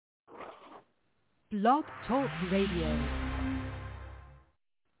Blog Talk Radio.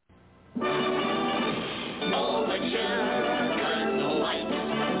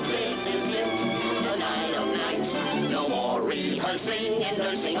 Rehearsing and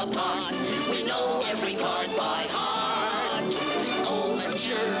nursing a part. We know every card by heart.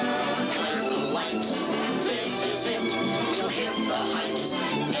 Overture, turn the lights. This is it. We'll hit the heights.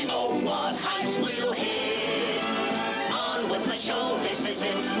 And oh, what heights we'll hit. On with the show. This is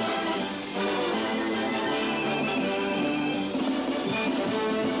it.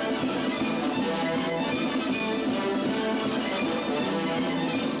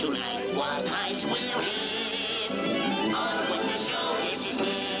 Tonight, what heights we'll hit.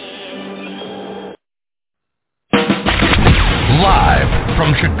 Live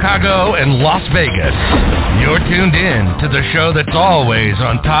from Chicago and Las Vegas, you're tuned in to the show that's always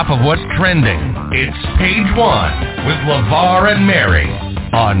on top of what's trending. It's Page One with Levar and Mary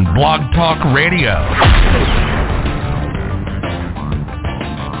on Blog Talk Radio.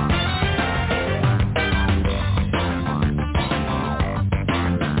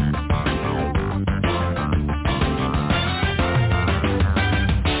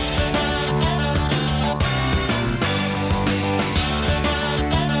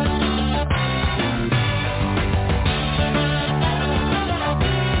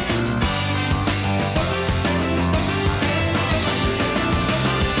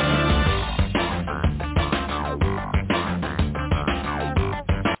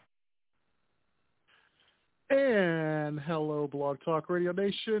 Blog Talk Radio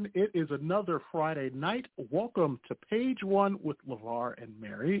Nation. It is another Friday night. Welcome to Page One with Levar and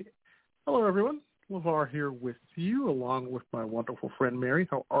Mary. Hello, everyone. Levar here with you, along with my wonderful friend Mary.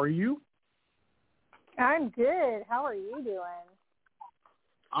 How are you? I'm good. How are you doing?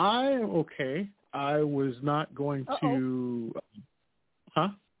 I'm okay. I was not going to... I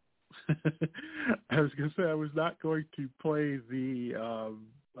was going to say I was not going to play the...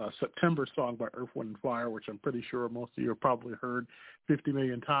 September song by Earth, Wind & Fire, which I'm pretty sure most of you have probably heard 50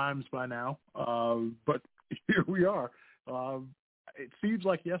 million times by now. But here we are. It seems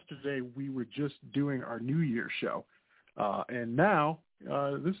like yesterday we were just doing our New Year's show. And now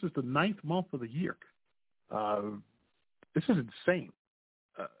this is the 9th month of the year. This is insane.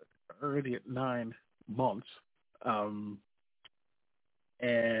 Already at 9 months.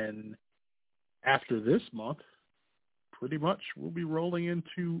 And after this month, pretty much we'll be rolling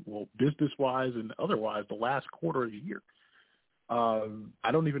into, well, business-wise and otherwise, the last quarter of the year.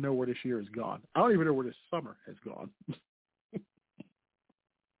 I don't even know where this year has gone. I don't even know where this summer has gone.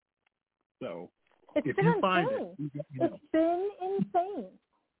 So, it's if been you insane. find it, It's been insane.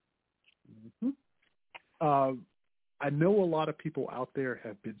 Mm-hmm. I know a lot of people out there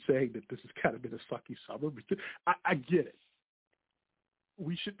have been saying that this has kind of been a sucky summer. Because I get it.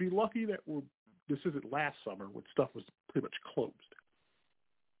 We should be lucky that this isn't last summer when stuff was pretty much closed.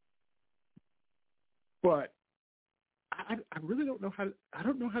 But I really don't know how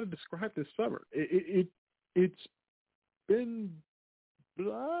to describe this summer. It's been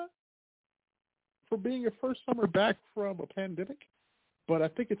blah for being a first summer back from a pandemic, but I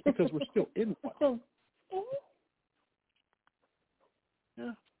think it's because we're still in one.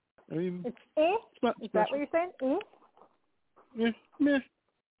 Yeah, I mean, it's not is that what you're saying? Yeah, meh.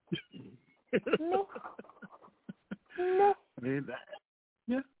 No. I mean,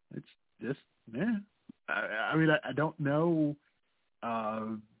 yeah, it's just, yeah. I mean, I don't know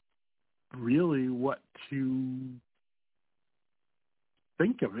really what to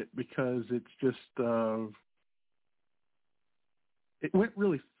think of it because it's just, it went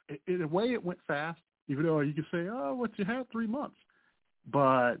really, in a way it went fast, even though you could say, oh, what you had 3 months.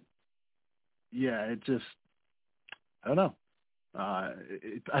 But, yeah, it just, I don't know.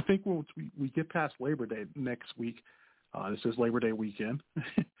 I think once we get past Labor Day next week, this is Labor Day weekend,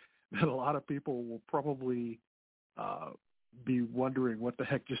 that a lot of people will probably be wondering what the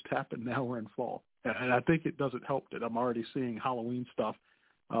heck just happened. Now we're in fall. And I think it doesn't help that I'm already seeing Halloween stuff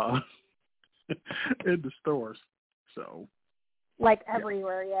in the stores. So, like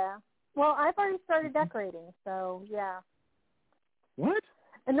everywhere, yeah. Well, I've already started decorating, so yeah. What?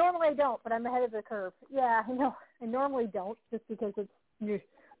 And normally I don't, but I'm ahead of the curve. Yeah, I know. I normally don't just because it's new.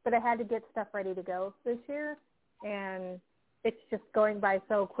 But I had to get stuff ready to go this year, and it's just going by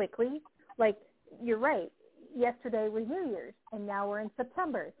so quickly. Like, you're right. Yesterday was New Year's, and now we're in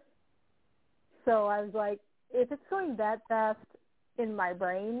September. So I was like, if it's going that fast in my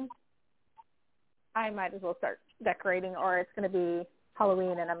brain, I might as well start decorating, or it's going to be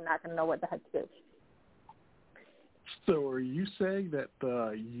Halloween, and I'm not going to know what the heck to do. So are you saying that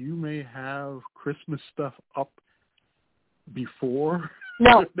you may have Christmas stuff up before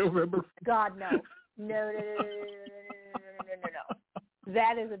No. November? God, no. No.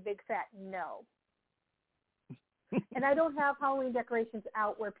 That is a big fat no. And I don't have Halloween decorations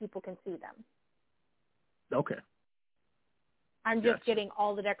out where people can see them. Okay. I'm just getting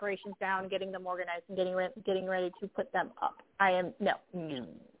all the decorations down, getting them organized, and getting ready to put them up. No.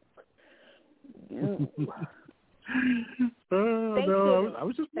 I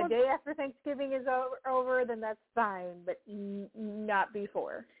was just the day after Thanksgiving is over, then that's fine, but not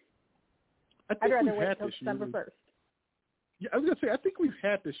before. I'd rather wait until December 1st. Yeah, I was going to say, I think we've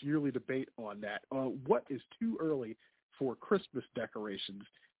had this yearly debate on that. What is too early for Christmas decorations?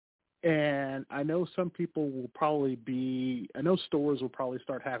 And I know some people will probably I know stores will probably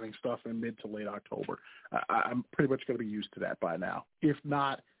start having stuff in mid to late October. I'm pretty much going to be used to that by now. If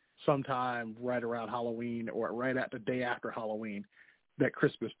not, sometime right around Halloween or right at the day after Halloween, that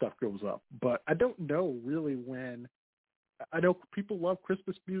Christmas stuff goes up. But I don't know really when. I know people love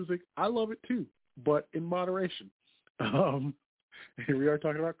Christmas music. I love it too, but in moderation. Here we are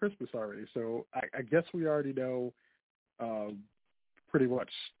talking about Christmas already. So I guess we already know pretty much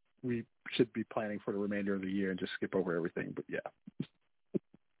we should be planning for the remainder of the year and just skip over everything. But yeah.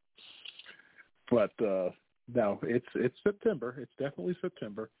 But no, it's September. It's definitely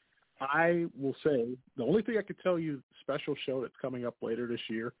September. I will say the only thing I could tell you, special show that's coming up later this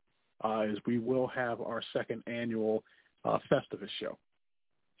year, is we will have our second annual Festivus show.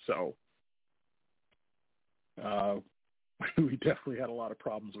 So we definitely had a lot of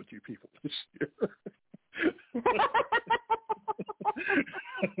problems with you people this year.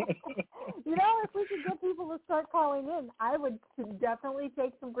 If we could get people to start calling in, I would definitely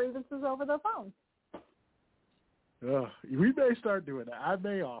take some grievances over the phone. We may start doing that. I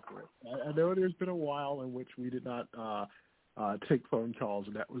may offer it. I know there's been a while in which we did not take phone calls,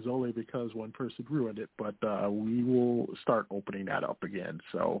 and that was only because one person ruined it, but we will start opening that up again.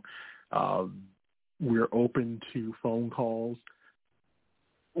 So we're open to phone calls.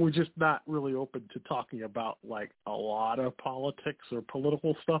 We're just not really open to talking about like a lot of politics or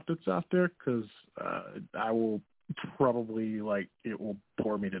political stuff that's out there because I will probably it will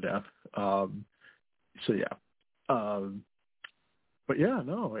bore me to death. So yeah. But yeah,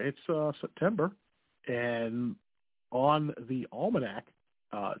 no, it's September, and on the almanac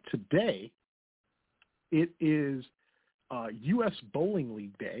today, it is U.S. Bowling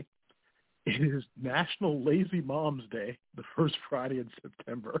League Day. It is National Lazy Moms Day, the first Friday in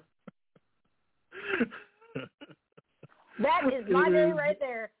September. That is my day right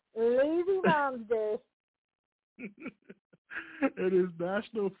there, Lazy Moms Day. It is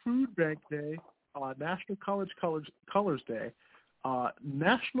National Food Bank Day, National College Colors Day,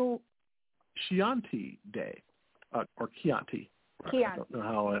 National Chianti Day, or Chianti. Chianti. I don't know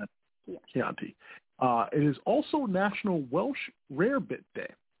how Chianti. It is also National Welsh Rarebit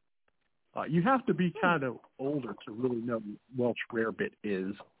Day. You have to be kind of older to really know what Welsh Rarebit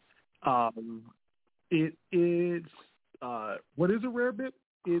is. It is what is a rarebit?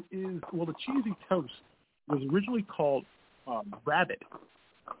 It is the cheesy toast was originally called rabbit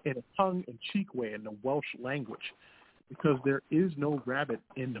in a tongue-in-cheek way in the Welsh language because there is no rabbit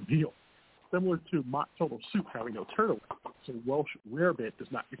in the meal. Similar to mock turtle soup having no turtle, so Welsh rarebit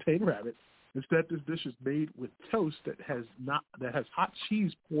does not contain rabbit. Instead, this dish is made with toast that has hot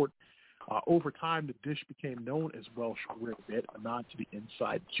cheese poured. Over time, the dish became known as Welsh rarebit, a nod to the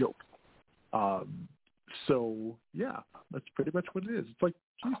inside joke. So yeah, that's pretty much what it is. It's like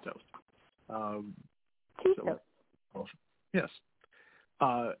cheese toast. Cheese toast. Yes.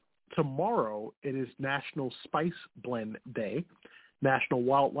 Tomorrow it is National Spice Blend Day, National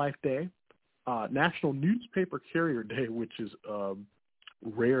Wildlife Day, National Newspaper Carrier Day, which is a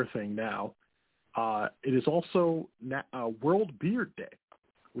rare thing now. It is also World Beard Day,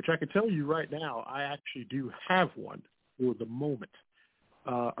 which I can tell you right now, I actually do have one for the moment.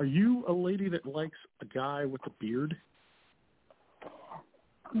 Are you a lady that likes a guy with a beard?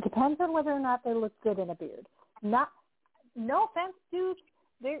 Depends on whether or not they look good in a beard. No offense, dude.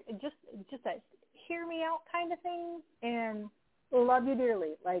 They're just a hear me out kind of thing, and love you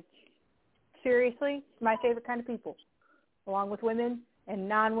dearly. Like, seriously, my favorite kind of people, along with women and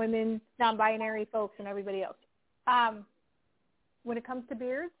non-women, non-binary folks, and everybody else. When it comes to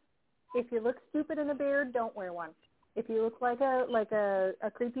beards, if you look stupid in a beard, don't wear one. If you look like a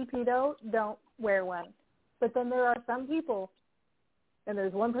creepy pedo, don't wear one. But then there are some people, and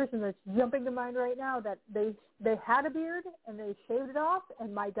there's one person that's jumping to mind right now that they had a beard and they shaved it off,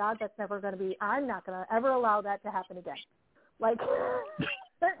 and my God, that's never going to be. I'm not going to ever allow that to happen again. Like,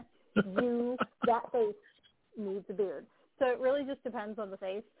 that face needs a beard. So it really just depends on the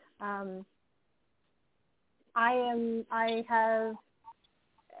face. I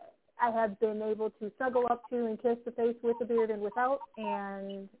I have been able to snuggle up to and kiss the face with the beard and without,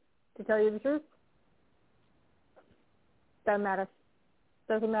 and to tell you the truth, doesn't matter.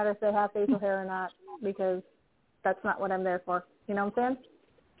 Doesn't matter if they have facial hair or not, because that's not what I'm there for. You know what I'm saying?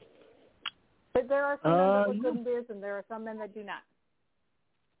 But there are some men that look good in beards, and there are some men that do not.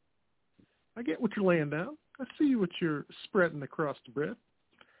 I get what you're laying down. I see what you're spreading across the bread.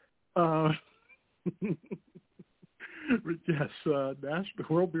 But yes, National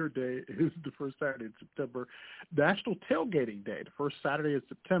World Beer Day is the first Saturday in September. National Tailgating Day, the first Saturday in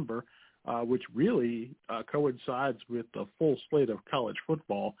September, which really coincides with the full slate of college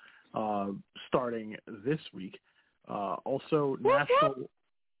football starting this week. Also, National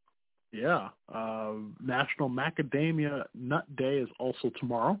Macadamia Nut Day is also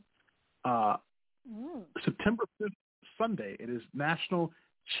tomorrow. September 5th, Sunday, it is National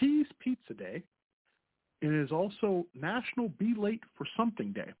Cheese Pizza Day. It is also National Be Late for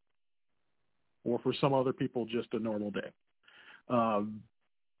Something Day, or for some other people, just a normal day.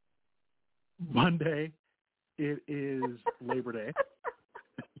 Monday, it is Labor Day.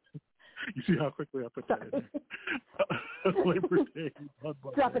 You see how quickly I put that in there. Labor Day on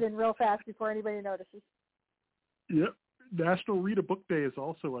Monday. Drop it in real fast before anybody notices. Yep. National Read a Book Day is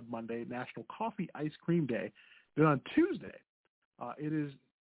also on Monday. National Coffee Ice Cream Day. Then on Tuesday, it is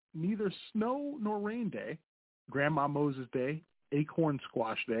Neither Snow Nor Rain Day, Grandma Moses Day, Acorn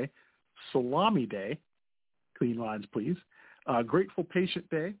Squash Day, Salami Day, clean lines please, Grateful Patient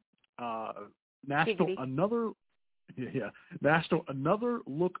Day, National Another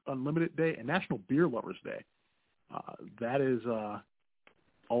Look Unlimited Day, and National Beer Lovers Day. That is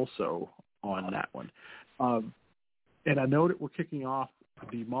also on that one. And I know that we're kicking off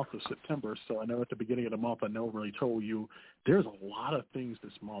the month of September, so I know at the beginning of the month I never really told you there's a lot of things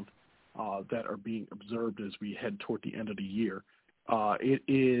this month that are being observed as we head toward the end of the year. It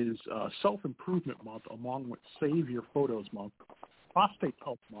is Self-Improvement Month, along with Save Your Photos Month, Prostate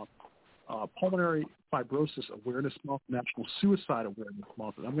Health Month, Pulmonary Fibrosis Awareness Month, National Suicide Awareness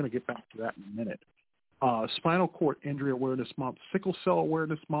Month, and I'm going to get back to that in a minute. Spinal Cord Injury Awareness Month, Sickle Cell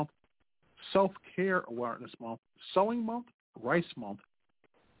Awareness Month, Self-Care Awareness Month, Sewing Month, Rice Month,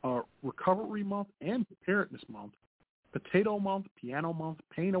 Recovery Month and Preparedness Month, Potato Month, Piano Month,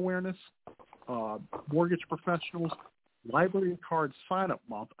 Pain Awareness, Mortgage Professionals, Library Card Sign-Up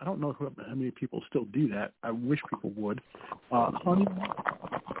Month. I don't know how many people still do that. I wish people would. Honey Month.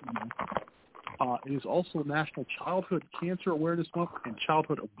 It is also National Childhood Cancer Awareness Month and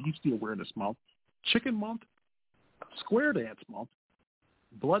Childhood Obesity Awareness Month, Chicken Month, Square Dance Month,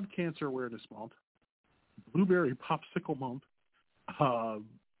 Blood Cancer Awareness Month, Blueberry Popsicle Month,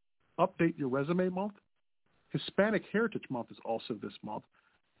 Update Your Resume Month, Hispanic Heritage Month is also this month,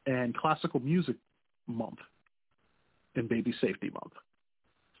 and Classical Music Month and Baby Safety Month.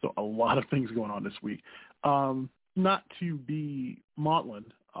 So a lot of things going on this week. Not to be maudlin,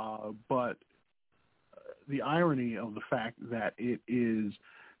 but the irony of the fact that it is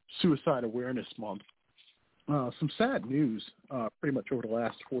Suicide Awareness Month. Some sad news pretty much over the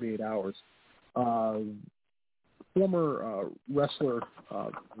last 48 hours. Former wrestler,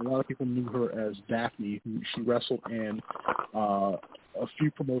 a lot of people knew her as Daphne, who she wrestled in a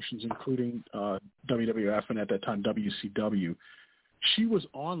few promotions, including WWF and at that time WCW. She was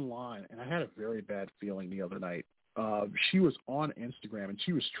online, and I had a very bad feeling the other night. She was on Instagram, and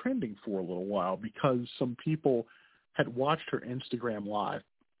she was trending for a little while because some people had watched her Instagram live,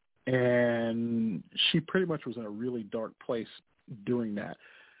 and she pretty much was in a really dark place doing that.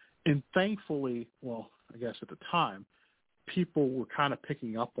 And thankfully, well, I guess at the time, people were kind of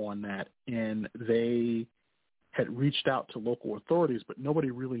picking up on that, and they had reached out to local authorities, but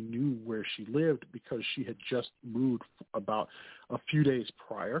nobody really knew where she lived because she had just moved about a few days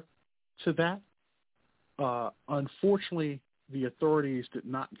prior to that. Unfortunately, the authorities did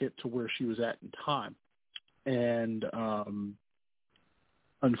not get to where she was at in time, and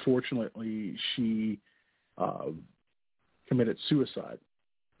unfortunately, she committed suicide.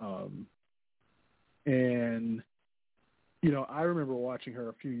 And, you know, I remember watching her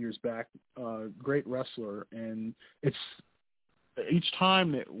a few years back, great wrestler, and it's each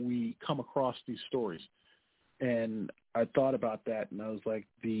time that we come across these stories, and I thought about that, and I was like,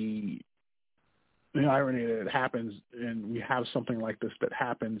 the irony that it happens, and we have something like this that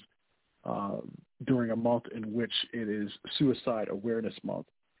happens during a month in which it is Suicide Awareness Month.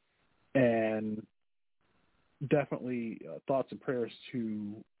 And definitely thoughts and prayers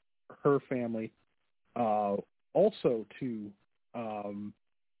to her family. Also to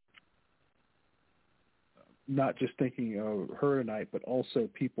not just thinking of her tonight, but also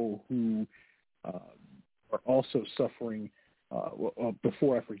people who are also suffering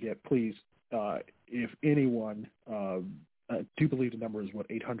before I forget, please, if anyone, I do believe the number is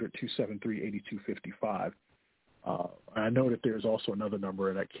 800-273-8255. I know that there's also another number,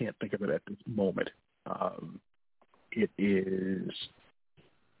 and I can't think of it at this moment. It is,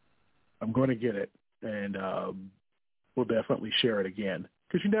 I'm going to get it, and we'll definitely share it again,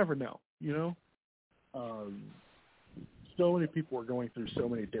 because you never know, so many people are going through so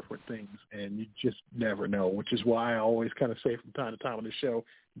many different things, and you just never know, which is why I always kind of say from time to time on the show,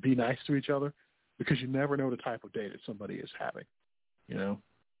 be nice to each other, because you never know the type of day that somebody is having,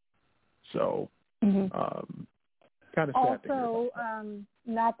 So, kind of sad to hear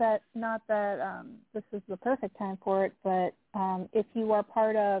about that. not that this is the perfect time for it, but if you are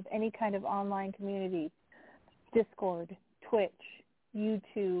part of any kind of online community, Discord, Twitch,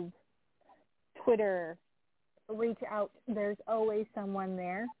 YouTube, Twitter, reach out. There's always someone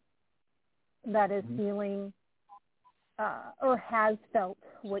there that is feeling or has felt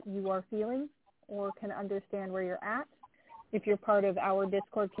what you are feeling or can understand where you're at. If you're part of our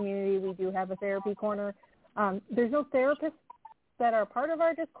Discord community, we do have a therapy corner. There's no therapists that are part of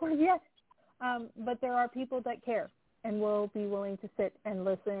our Discord yet, but there are people that care and will be willing to sit and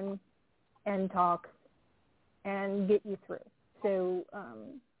listen and talk and get you through. So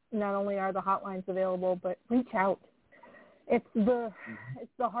not only are the hotlines available, but reach out. It's the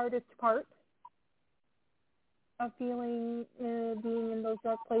hardest part of feeling being in those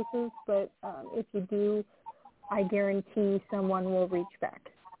dark places, but if you do, I guarantee someone will reach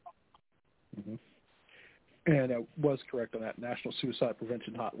back. Mm-hmm. And I was correct on that. National Suicide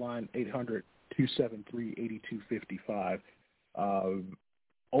Prevention Hotline, 800-273-8255.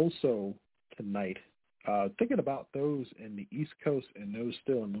 Also tonight, thinking about those in the East Coast and those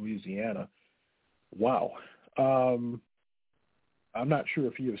still in Louisiana. Wow. I'm not sure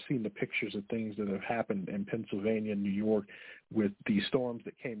if you have seen the pictures of things that have happened in Pennsylvania and New York with the storms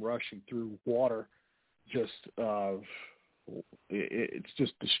that came rushing through water. It's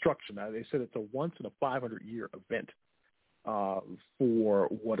just destruction. They said it's a once in a 500-year event for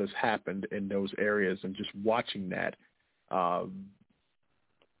what has happened in those areas, and just watching that,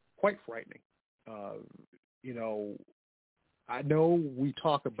 quite frightening. I know we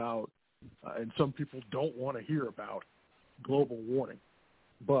talk about, and some people don't want to hear about global warming,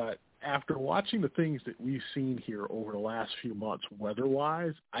 but after watching the things that we've seen here over the last few months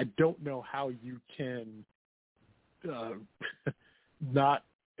weather-wise, I don't know how you can not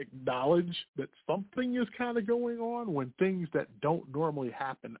acknowledge that something is kind of going on when things that don't normally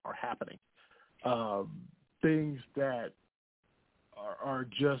happen are happening. Things that are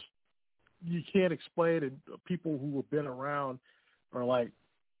just, you can't explain, and people who have been around are like,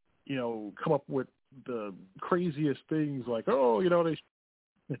 come up with the craziest things like, they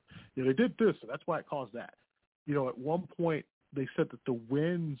did this, and that's why it caused that. At one point they said that the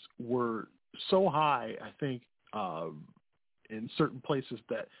winds were so high, I think, in certain places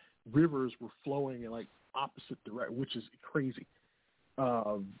that rivers were flowing in like opposite direction, which is crazy.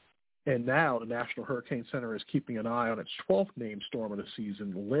 And now the National Hurricane Center is keeping an eye on its 12th named storm of the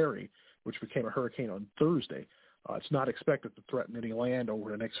season, Larry, which became a hurricane on Thursday. It's not expected to threaten any land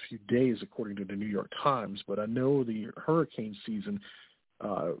over the next few days, according to the New York Times. But I know the hurricane season,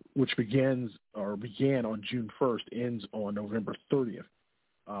 which began on June 1st, ends on November 30th.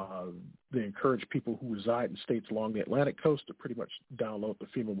 They encourage people who reside in states along the Atlantic coast to pretty much download the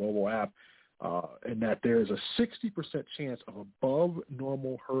FEMA mobile app, and that there is a 60% chance of above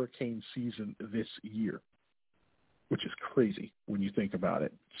normal hurricane season this year, which is crazy when you think about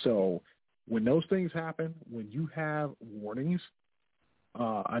it. So when those things happen, when you have warnings,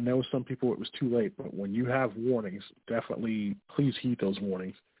 I know some people it was too late, but when you have warnings, definitely please heed those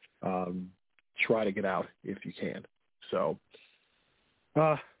warnings. Try to get out if you can. So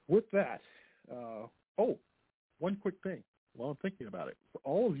with that, one quick thing while I'm thinking about it. For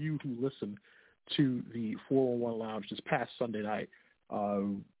all of you who listened to the 411 Lounge this past Sunday night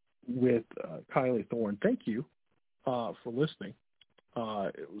with Kylie Thorne, thank you for listening.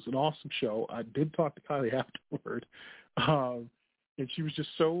 It was an awesome show. I did talk to Kylie afterward, and she was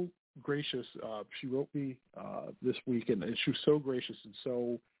just so gracious. She wrote me this week, and she was so gracious and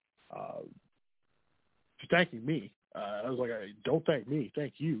so she's thanking me. I was like, don't thank me,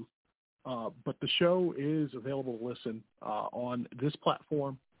 thank you. But the show is available to listen on this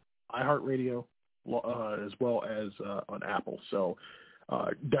platform, iHeartRadio, as well as on Apple. So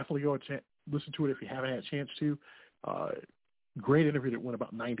definitely go and listen to it if you haven't had a chance to. Great interview that went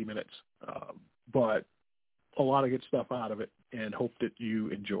about 90 minutes, but a lot of good stuff out of it, and hope that you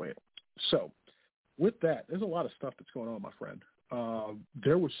enjoy it. So with that, there's a lot of stuff that's going on, my friend.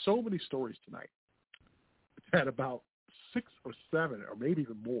 There were so many stories tonight that about 6 or 7 or maybe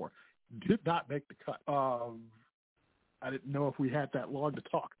even more did not make the cut. I didn't know if we had that long to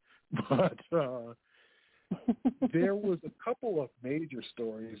talk, but there was a couple of major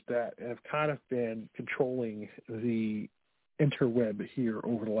stories that have kind of been controlling the interweb here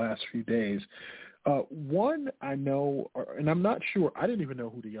over the last few days. One I know, and I'm not sure, I didn't even know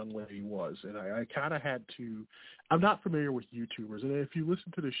who the young lady was, and I kind of had to, I'm not familiar with YouTubers, and if you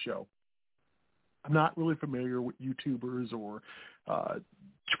listen to this show, I'm not really familiar with YouTubers or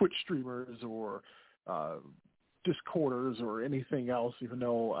Twitch streamers or Discorders or anything else, even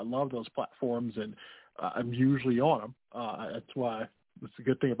though I love those platforms and I'm usually on them. That's why it's a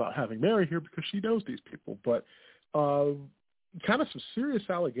good thing about having Mary here, because she knows these people. But kind of some serious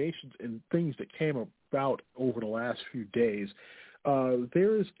allegations and things that came about over the last few days.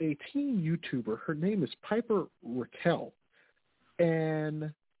 There is a teen YouTuber. Her name is Piper Raquel.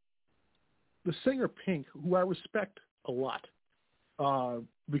 And the singer Pink, who I respect a lot,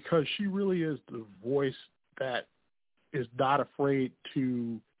 because she really is the voice that is not afraid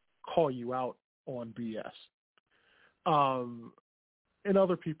to call you out on BS. And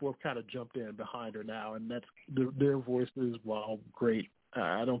other people have kind of jumped in behind her now, and that's their voices, while great,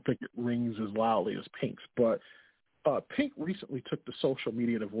 I don't think it rings as loudly as Pink's. But Pink recently took to social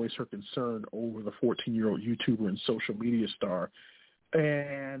media to voice her concern over the 14-year-old YouTuber and social media star.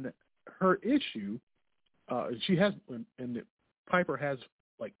 And her issue, she has, and Piper has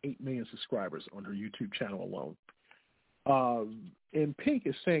like 8 million subscribers on her YouTube channel alone. And Pink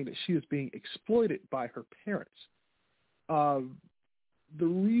is saying that she is being exploited by her parents. The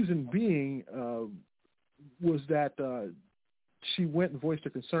reason being was that she went and voiced her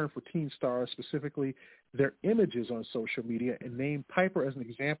concern for teen stars, specifically their images on social media, and named Piper as an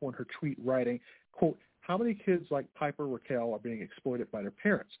example in her tweet, writing, quote, "How many kids like Piper Raquel are being exploited by their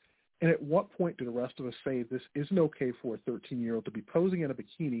parents? And at what point do the rest of us say this isn't okay for a 13-year-old to be posing in a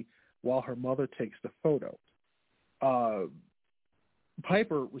bikini while her mother takes the photo?"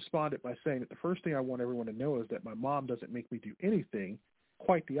 Piper responded by saying that the first thing I want everyone to know is that my mom doesn't make me do anything.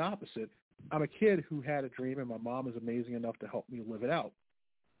 Quite the opposite. I'm a kid who had a dream, and my mom is amazing enough to help me live it out.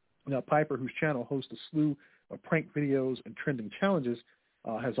 Now, Piper, whose channel hosts a slew of prank videos and trending challenges,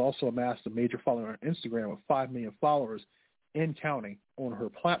 has also amassed a major following on Instagram with 5 million followers and counting on her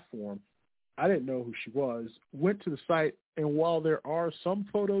platform. I didn't know who she was, went to the site, and while there are some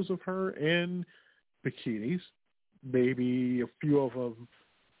photos of her in bikinis, maybe a few of them,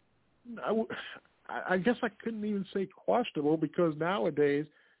 I guess I couldn't even say questionable, because nowadays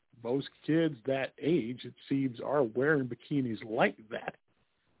most kids that age, it seems, are wearing bikinis like that.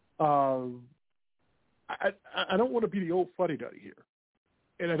 I don't want to be the old fuddy-duddy here,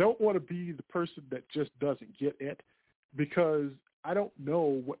 and I don't want to be the person that just doesn't get it, because I don't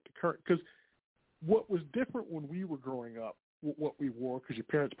know what the current, because what was different when we were growing up, what we wore, because your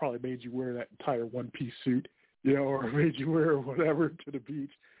parents probably made you wear that entire one-piece suit, or made you wear whatever to the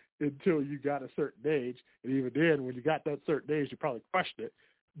beach until you got a certain age. And even then, when you got that certain age, you probably questioned it.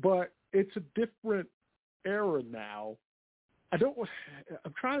 But it's a different era now.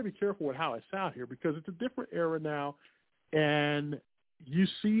 I'm trying to be careful with how I sound here, because it's a different era now, and you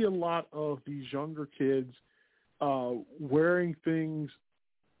see a lot of these younger kids wearing things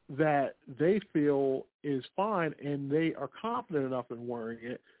that they feel is fine, and they are confident enough in wearing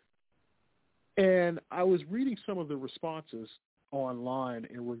it. And I was reading some of the responses online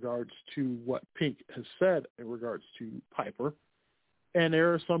in regards to what Pink has said in regards to Piper. And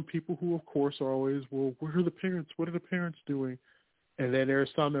there are some people who, of course, are always, well, where are the parents? What are the parents doing? And then there are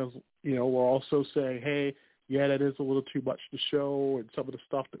some that, will also say, hey, yeah, that is a little too much to show, and some of the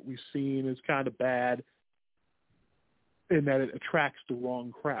stuff that we've seen is kind of bad, and that it attracts the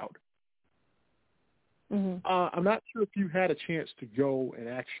wrong crowd. Mm-hmm. I'm not sure if you had a chance to go and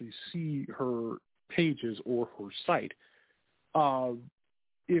actually see her pages or her site.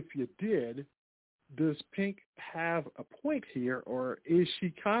 If you did, does Pink have a point here, or is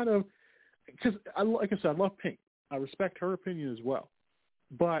she kind of, because like I said, I love Pink. I respect her opinion as well.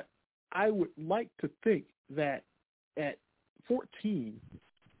 But I would like to think that at 14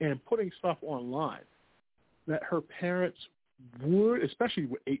 and putting stuff online, that her parents would, especially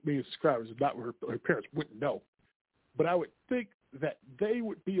with 8 million subscribers, not where her parents wouldn't know, but I would think that they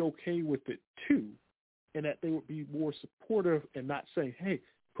would be okay with it too, and that they would be more supportive and not saying, hey,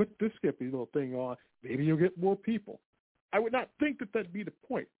 put this skippy little thing on, maybe you'll get more people. I would not think that that'd be the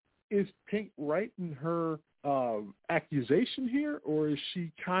point. Is Pink right in her accusation here, or is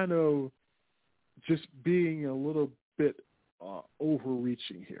she kind of just being a little bit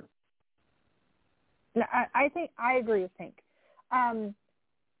overreaching here? No, I think I agree with Pink. When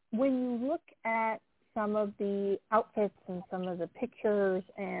you look at some of the outfits and some of the pictures,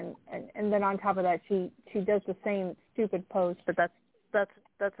 and then on top of that, she does the same stupid pose, but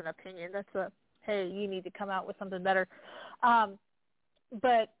that's an opinion. That's a, hey, you need to come out with something better.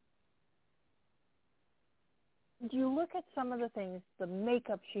 But you look at some of the things, the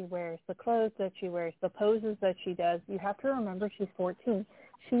makeup she wears, the clothes that she wears, the poses that she does, you have to remember she's 14.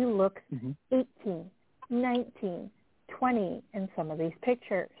 She looks 18, 19, 20 in some of these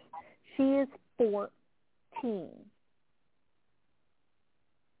pictures. She is 14.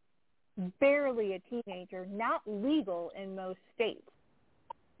 Barely a teenager, not legal in most states.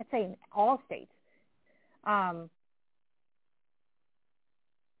 I'd say in all states.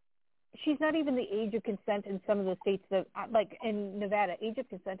 She's not even the age of consent in some of the states that, like in Nevada, age of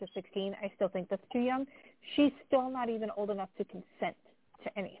consent is 16. I still think that's too young. She's still not even old enough to consent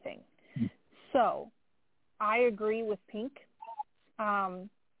to anything. So I agree with Pink.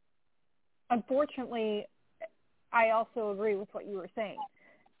 Unfortunately, I also agree with what you were saying.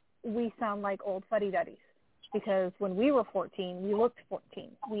 We sound like old fuddy-duddies because when we were 14, we looked 14.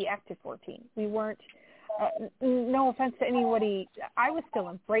 We acted 14. We weren't, no offense to anybody, I was still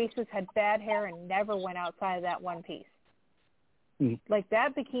in braces, had bad hair, and never went outside of that one piece. Like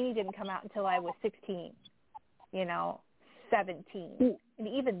that bikini didn't come out until I was 16, 17. And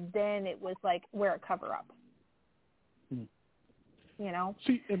even then it was like wear a cover-up.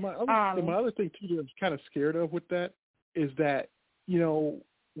 See, and my other thing too that I'm kind of scared of with that is that,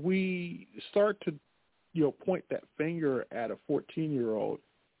 we start to, point that finger at a 14-year-old,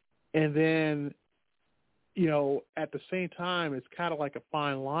 and then, at the same time, it's kind of like a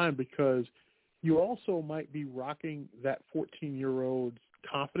fine line because you also might be rocking that 14-year-old's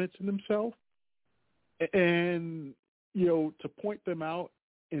confidence in themselves, and, to point them out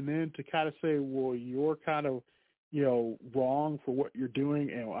and then to kind of say, well, you're kind of, wrong for what you're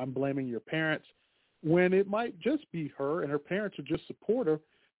doing, and I'm blaming your parents, when it might just be her and her parents are just supportive.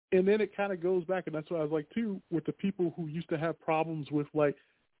 And then it kind of goes back, and that's what I was like, too, with the people who used to have problems with, like,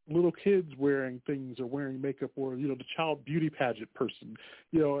 little kids wearing things or wearing makeup or, the child beauty pageant person,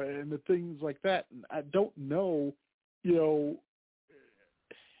 and the things like that. And I don't know, because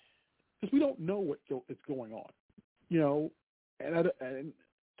we don't know what is going on, and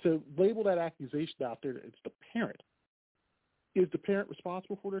to label that accusation out there, it's the parent. Is the parent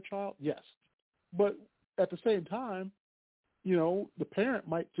responsible for their child? Yes. But at the same time, the parent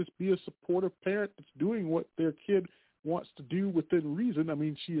might just be a supportive parent that's doing what their kid wants to do within reason. I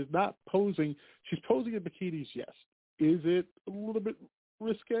mean, she is not posing. She's posing in bikinis, yes. Is it a little bit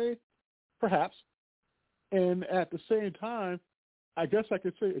risque? Perhaps. And at the same time, I guess I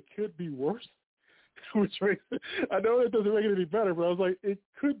could say it could be worse. Which makes, I know it doesn't make it any better, but I was like, it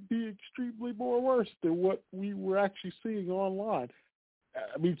could be extremely more worse than what we were actually seeing online.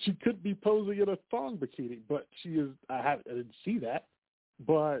 I mean, she could be posing in a thong bikini, but she is. I didn't see that,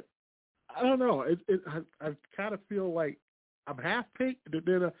 but I don't know. I kind of feel like I'm half Pink, and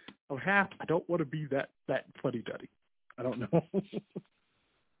then I'm half. I don't want to be that fuddy-duddy. I don't know.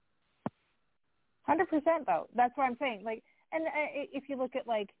 100% though. That's what I'm saying. Like, and if you look at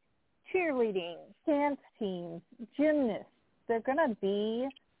like cheerleading, dance teams, gymnasts, they're gonna be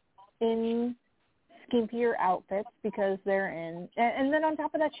in skimpier outfits because they're in, and then on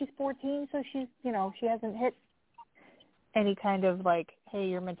top of that, she's 14, so she's, she hasn't hit any kind of like, hey,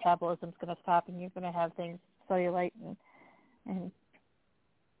 your metabolism's going to stop and you're going to have things, cellulite and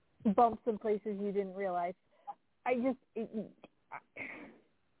bumps in places you didn't realize. I'm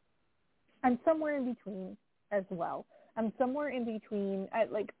somewhere in between as well. I'm somewhere in between.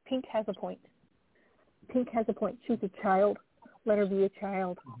 Like, Pink has a point. Pink has a point. She's a child. Let her be a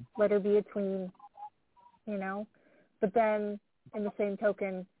child. Let her be a tween. But then in the same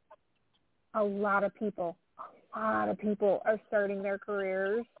token, a lot of people are starting their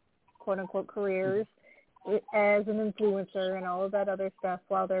careers, quote unquote careers, as an influencer and all of that other stuff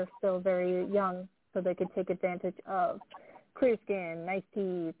while they're still very young, so they could take advantage of clear skin, nice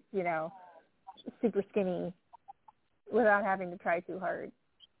teeth, super skinny without having to try too hard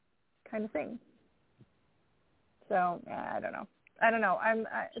kind of thing. So I don't know.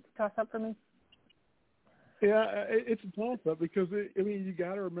 It's a toss up for me. Yeah, it's a toss-up because, you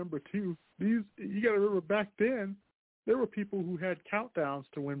got to remember, too, you got to remember back then, there were people who had countdowns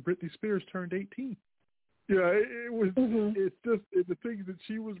to when Britney Spears turned 18. It was, it's just the things that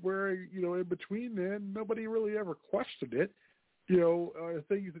she was wearing, in between then, nobody really ever questioned it, the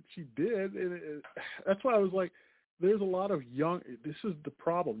things that she did. And that's why I was like, there's a lot of this is the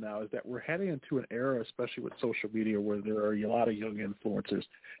problem now, is that we're heading into an era, especially with social media, where there are a lot of young influencers,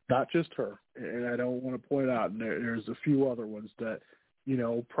 not just her. And I don't want to point out, and there's a few other ones that,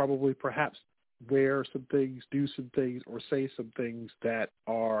 probably perhaps wear some things, do some things, or say some things that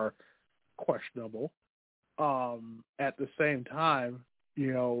are questionable. At the same time,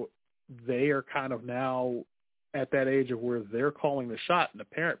 they are kind of now at that age of where they're calling the shot, and the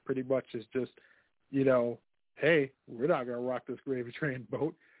parent pretty much is just, hey, we're not going to rock this gravy train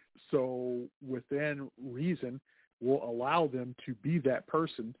boat. So within reason, we'll allow them to be that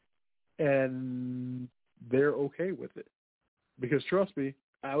person, and they're okay with it. Because trust me,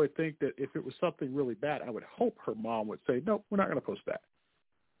 I would think that if it was something really bad, I would hope her mom would say, no, we're not going to post that.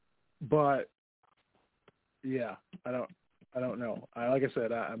 But yeah, I don't know. Like I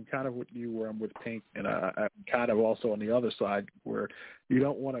said, I'm kind of with you where I'm with Pink, and I'm kind of also on the other side where you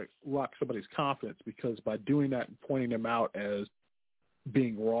don't want to rock somebody's confidence, because by doing that and pointing them out as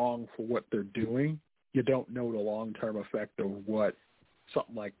being wrong for what they're doing, you don't know the long-term effect of what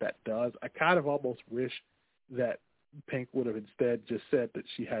something like that does. I kind of almost wish that Pink would have instead just said that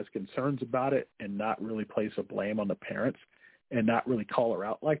she has concerns about it and not really place a blame on the parents and not really call her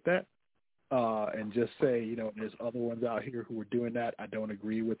out like that. And just say, there's other ones out here who are doing that. I don't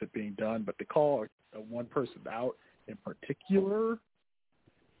agree with it being done. But to call one person out in particular,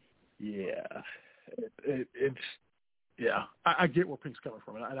 yeah, I get where Pink's coming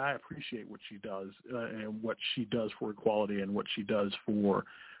from. And I appreciate what she does and what she does for equality and what she does for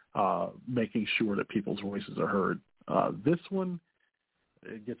making sure that people's voices are heard. This one,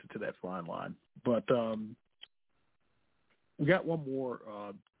 it gets into that fine line. But we got one more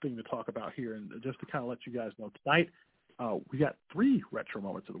thing to talk about here, and just to kind of let you guys know, tonight we got 3 retro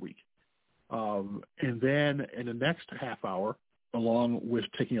moments of the week. And then in the next half hour, along with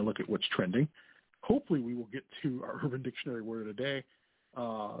taking a look at what's trending, hopefully we will get to our Urban Dictionary word of the day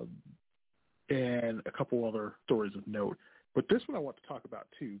and a couple other stories of note. But this one I want to talk about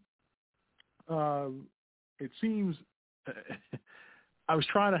too. It seems I was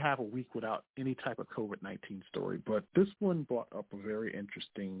trying to have a week without any type of COVID-19 story, but this one brought up a very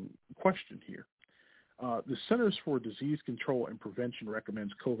interesting question here. The Centers for Disease Control and Prevention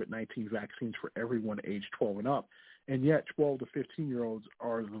recommends COVID-19 vaccines for everyone aged 12 and up, and yet 12 to 15-year-olds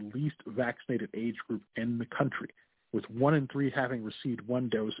are the least vaccinated age group in the country, with 1 in 3 having received 1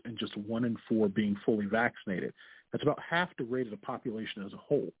 dose and just 1 in 4 being fully vaccinated. That's about half the rate of the population as a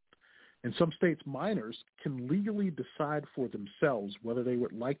whole. In some states, minors can legally decide for themselves whether they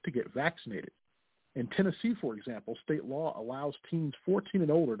would like to get vaccinated. In Tennessee, for example, state law allows teens 14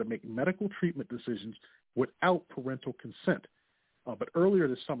 and older to make medical treatment decisions without parental consent. But earlier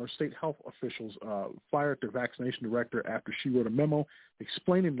this summer, state health officials fired their vaccination director after she wrote a memo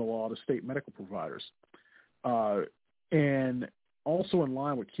explaining the law to state medical providers. And also in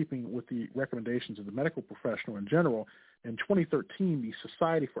line with keeping with the recommendations of the medical professional in general, in 2013, the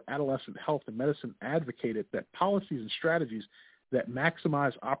Society for Adolescent Health and Medicine advocated that policies and strategies that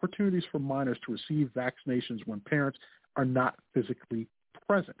maximize opportunities for minors to receive vaccinations when parents are not physically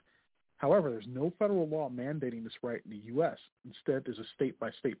present. However, there's no federal law mandating this right in the U.S. Instead, there's a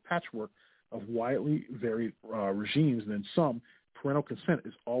state-by-state patchwork of widely varied regimes, and in some, parental consent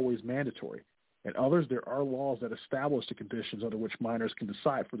is always mandatory. In others, there are laws that establish the conditions under which minors can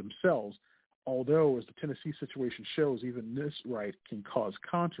decide for themselves, although, as the Tennessee situation shows, even this right can cause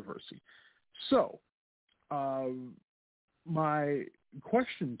controversy. So, my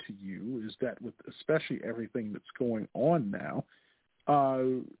question to you is that with especially everything that's going on now,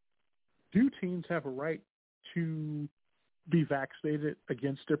 do teens have a right to be vaccinated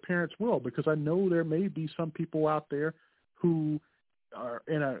against their parents' will? Because I know there may be some people out there who are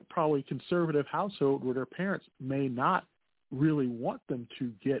in a probably conservative household where their parents may not really want them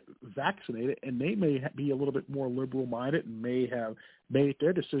to get vaccinated, and they may be a little bit more liberal-minded and may have made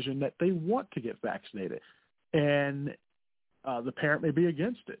their decision that they want to get vaccinated, and the parent may be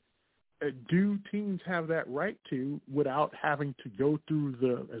against it. Do teens have that right to, without having to go through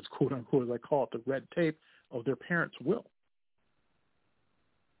the, as quote-unquote, as I call it, the red tape of their parents' will?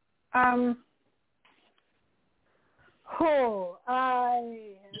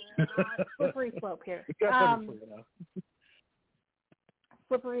 Slippery slope here.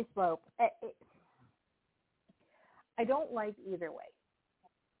 Slippery slope. I don't like either way.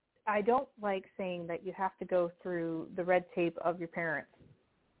 I don't like saying that you have to go through the red tape of your parents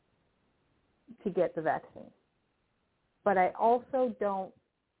to get the vaccine. But I also don't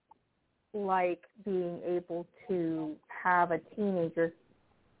like being able to have a teenager,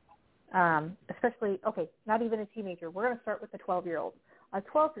 especially, okay, not even a teenager. We're going to start with a 12-year-old. A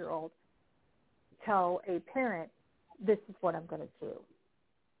 12-year-old tell a parent, this is what I'm going to do,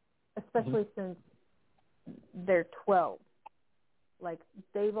 especially since they're 12. Like,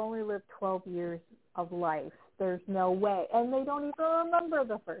 they've only lived 12 years of life. There's no way. And they don't even remember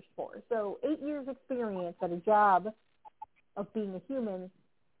the first 4. So 8 years experience at a job of being a human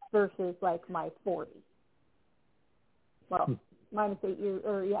versus, like, my 40. Well, minus 8 years,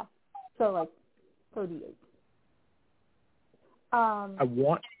 or yeah. So, like, 38. I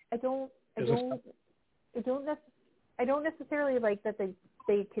don't necessarily like that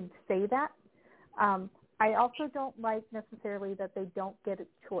they could say that. I also don't like necessarily that they don't get a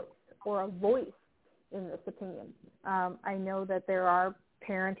choice or a voice in this opinion. I know that there are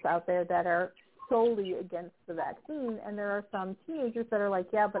parents out there that are solely against the vaccine, and there are some teenagers that are like,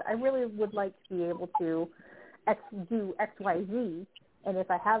 yeah, but I really would like to be able to do X, Y, Z, and if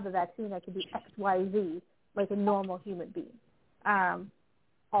I have the vaccine, I can do X, Y, Z like a normal human being.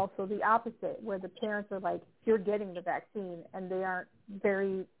 Also the opposite, where the parents are like, you're getting the vaccine, and they aren't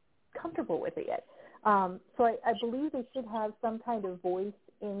very comfortable with it yet. So I believe they should have some kind of voice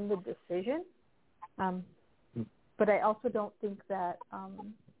in the decision, but I also don't think that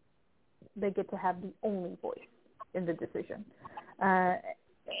they get to have the only voice in the decision.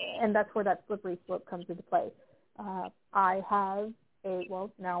 And that's where that slippery slope comes into play. I have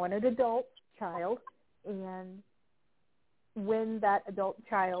now an adult child, and when that adult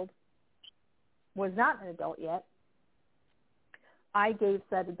child was not an adult yet, I gave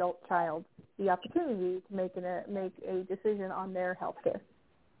said adult child the opportunity to make a decision on their health care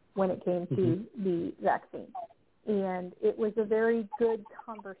when it came to the vaccine. And it was a very good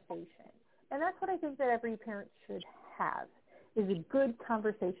conversation. And that's what I think that every parent should have, is a good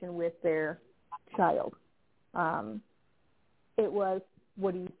conversation with their child. It was,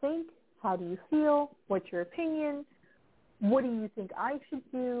 what do you think? How do you feel? What's your opinion? What do you think I should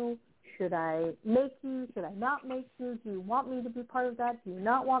do? Should I make you? Should I not make you? Do you want me to be part of that? Do you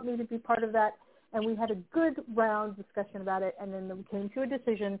not want me to be part of that? And we had a good round discussion about it, and then we came to a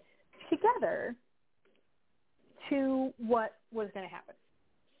decision together to what was going to happen.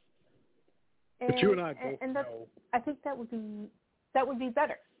 But you and I both know. I think that would be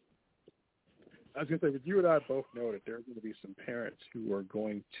better. I was going to say, but you and I both know that there are going to be some parents who are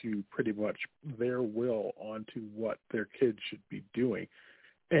going to pretty much their will onto what their kids should be doing,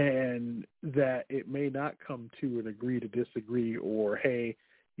 and that it may not come to an agree to disagree, or, hey,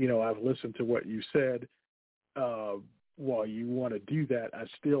 I've listened to what you said. While you want to do that, I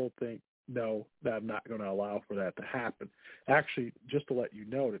still think, no, that I'm not going to allow for that to happen. Actually, just to let you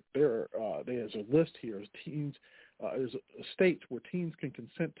know that there's a list here of teens. There's states where teens can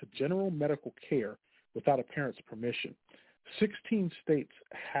consent to general medical care without a parent's permission. 16 states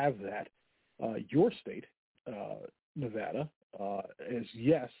have that. Your state, Nevada, is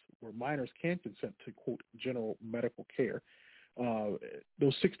yes, where minors can consent to, quote, general medical care.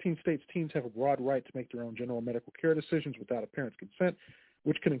 Those 16 states, teens have a broad right to make their own general medical care decisions without a parent's consent,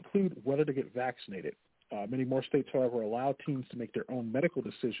 which can include whether to get vaccinated. Many more states, however, allow teens to make their own medical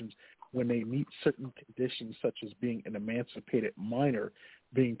decisions when they meet certain conditions, such as being an emancipated minor,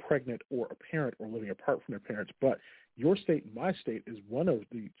 being pregnant, or a parent, or living apart from their parents. But your state and my state is one of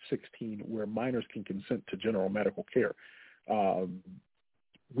the 16 where minors can consent to general medical care,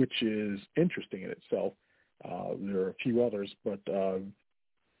 which is interesting in itself. There are a few others, but I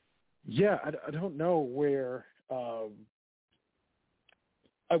don't know where. I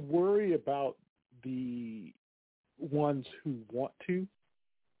worry about the ones who want to,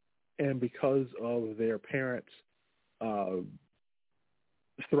 and because of their parents'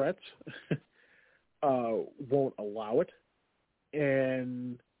 threats, won't allow it.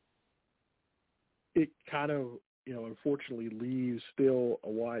 And it kind of, unfortunately leaves still a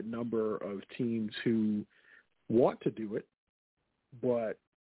wide number of teens who want to do it, but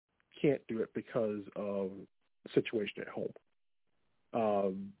can't do it because of the situation at home.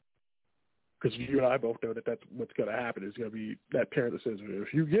 Because you and I both know that that's what's going to happen. Is going to be that parent that says,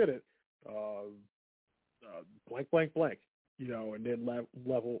 if you get it, blank, blank, blank, and then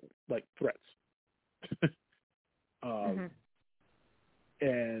level like threats.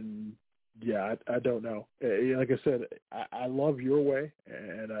 And yeah, I don't know. Like I said, I love your way,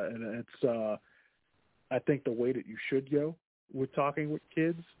 and it's I think the way that you should go with talking with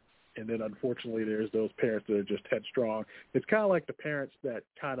kids. And then, unfortunately, there's those parents that are just headstrong. It's kind of like the parents that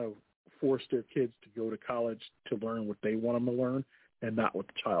kind of force their kids to go to college to learn what they want them to learn and not what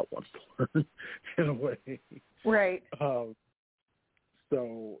the child wants to learn, in a way. Right.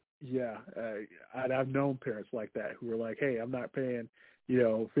 So, yeah, I've known parents like that who are like, hey, I'm not paying,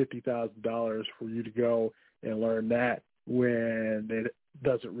 $50,000 for you to go and learn that when it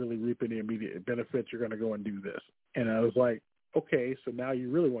doesn't really reap any immediate benefits. You're going to go and do this. And I was like, okay, so now you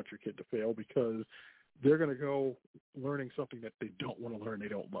really want your kid to fail because they're going to go learning something that they don't want to learn, they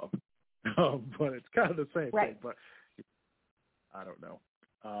don't love. But it's kind of the same thing. But I don't know.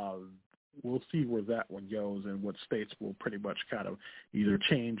 We'll see where that one goes and what states will pretty much kind of either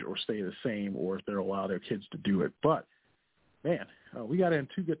change or stay the same, or if they'll allow their kids to do it. But, man, we got in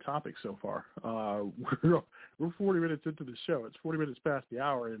 2 good topics so far. We're 40 minutes into the show. It's 40 minutes past the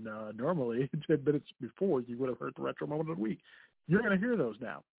hour, and normally 10 minutes before you would have heard the Retro Moment of the Week. You're going to hear those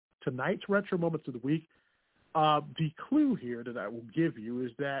now. Tonight's Retro Moments of the Week, the clue here that I will give you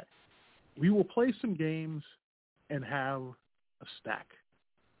is that we will play some games and have a stack.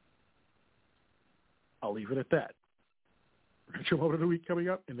 I'll leave it at that. Retro Moment of the Week coming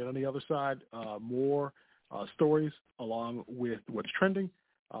up, and then on the other side, more stories along with what's trending.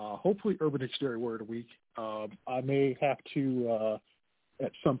 Hopefully, Urban Dictionary Word of the Week. I may have to,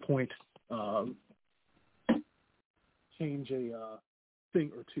 at some point, change a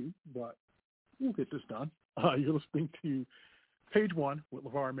thing or two, but we'll get this done. You're listening to Page One with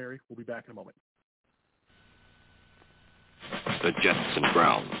Levar and Mary. We'll be back in a moment. The Jets and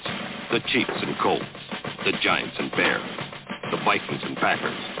Browns, the Chiefs and Colts, the Giants and Bears, the Vikings and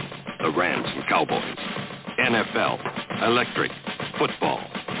Packers, the Rams and Cowboys, NFL, electric, football.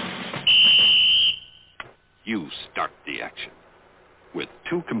 You start the action with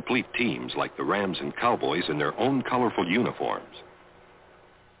 2 complete teams like the Rams and Cowboys in their own colorful uniforms.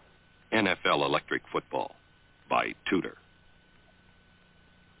 NFL Electric Football by Tudor.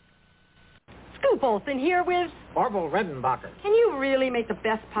 Scoop Olsen here with Orville Redenbacher. Can you really make the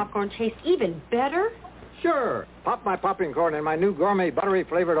best popcorn taste even better? Sure. Pop my popping corn in my new gourmet buttery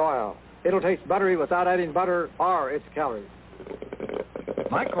flavored oil. It'll taste buttery without adding butter or its calories.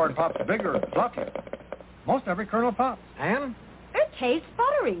 My corn pops bigger and fluffier. Most every kernel pops. And? It tastes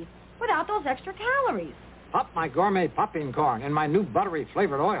buttery without those extra calories. Pop my gourmet popping corn in my new buttery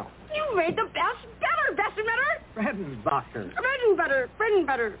flavored oil. You made the best better, best and better. Redenbacher. Bread and butter, bread and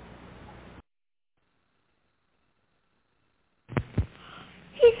butter.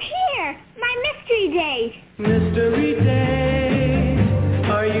 He's here! My mystery date! Mystery date.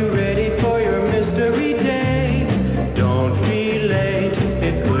 Are you ready for your mystery date? Don't be late.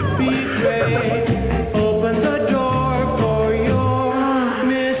 It would be great. Open the door for your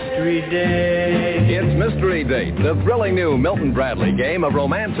mystery date. It's Mystery Date, the thrilling new Milton Bradley game of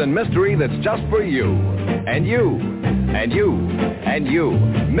romance and mystery that's just for you. And you. And you. And you.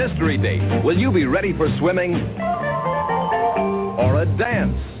 Mystery Date. Will you be ready for swimming? Or a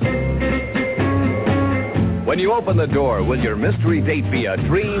dance? When you open the door, will your mystery date be a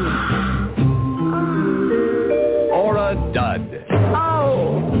dream? Or a dud?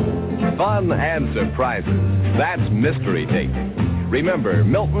 Oh! Fun and surprises. That's Mystery Date. Remember,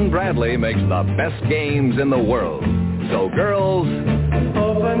 Milton Bradley makes the best games in the world. So girls,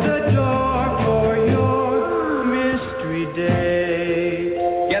 open the door for your mystery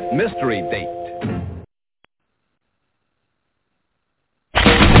date. Get Mystery Date.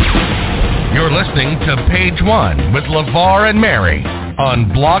 You're listening to Page One with Levar and Mary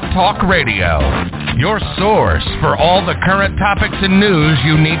on Blog Talk Radio. Your source for all the current topics and news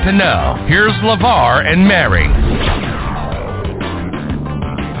you need to know. Here's Levar and Mary.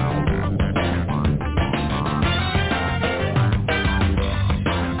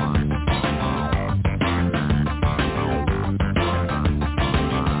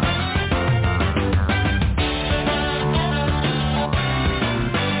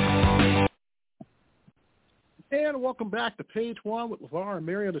 And welcome back to Page One with Levar and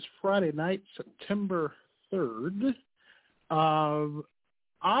Mary on this Friday night, September 3rd.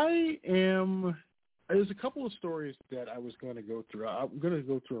 There's a couple of stories that I was going to go through. I'm going to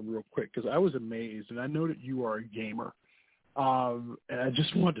go through them real quick because I was amazed, and I know that you are a gamer. And I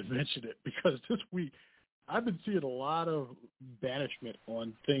just wanted to mention it because this week I've been seeing a lot of banishment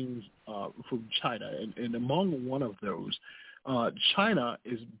on things from China. And among one of those, China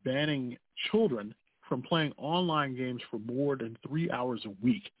is banning children from playing online games for more than 3 hours a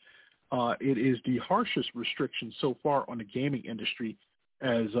week. It is the harshest restriction so far on the gaming industry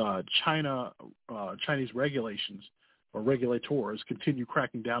as Chinese regulations or regulators continue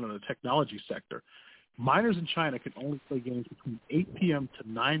cracking down on the technology sector. Minors in China can only play games between 8 p.m.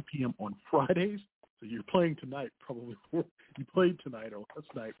 to 9 p.m. on Fridays. So you're playing tonight, probably. You played tonight or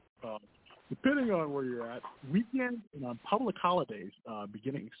last night. Depending on where you're at, weekends and on public holidays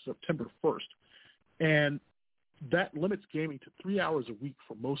beginning September 1st. And that limits gaming to 3 hours a week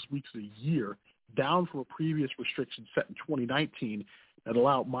for most weeks of the year, down from a previous restriction set in 2019 that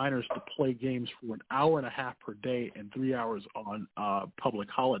allowed minors to play games for an hour and a half per day and 3 hours on public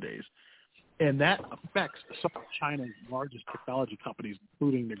holidays. And that affects some of China's largest technology companies,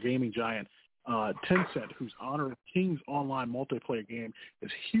 including the gaming giant Tencent, whose Honor of Kings online multiplayer game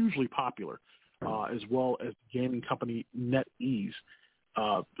is hugely popular, as well as gaming company NetEase.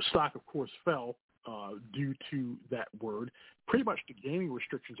 Stock, of course, fell due to that word. Pretty much the gaming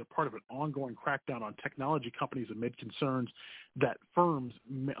restrictions are part of an ongoing crackdown on technology companies amid concerns that firms,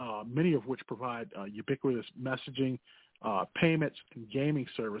 many of which provide ubiquitous messaging, payments, and gaming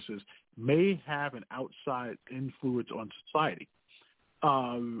services, may have an outside influence on society.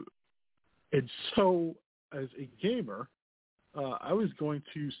 And so, as a gamer, I was going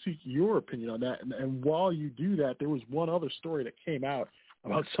to seek your opinion on that. And while you do that, there was one other story that came out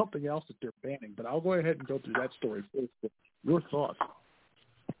about something else that they're banning. But I'll go ahead and go through that story first. Your thoughts?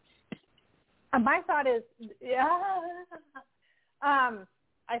 My thought is,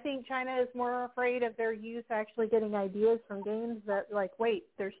 I think China is more afraid of their youth actually getting ideas from games that, like, wait,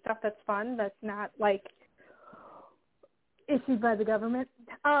 there's stuff that's fun that's not, like, issued by the government.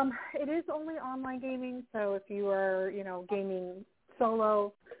 It is only online gaming, so if you are, gaming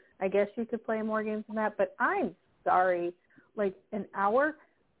solo, I guess you could play more games than that. But I'm sorry, like an hour,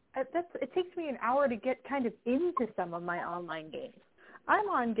 it takes me an hour to get kind of into some of my online games. I'm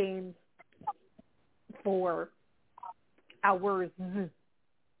on games for hours, and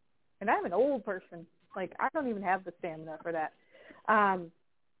I'm an old person. Like, I don't even have the stamina for that. I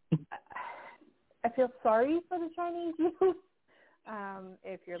feel sorry for the Chinese youth.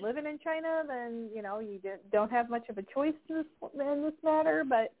 If you're living in China, then, you don't have much of a choice in this matter.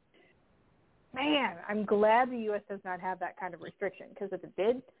 But, man, I'm glad the U.S. does not have that kind of restriction, because if it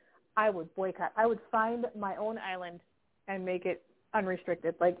did, I would boycott. I would find my own island and make it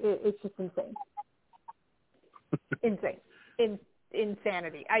unrestricted. Like, it's just insane. Insane.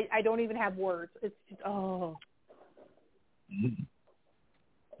 Insanity. I don't even have words. It's just, oh.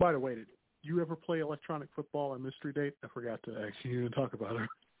 By the way, did you ever play electronic football and Mystery Date? I forgot to actually even talk about it.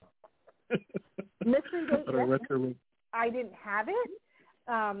 Mystery Date, yes. I didn't have it.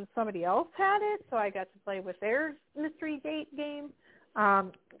 Somebody else had it, so I got to play with their Mystery Date game.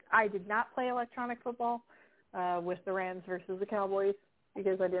 I did not play electronic football with the Rams versus the Cowboys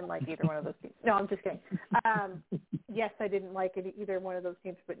because I didn't like either one of those teams. No, I'm just kidding. Yes, I didn't like either one of those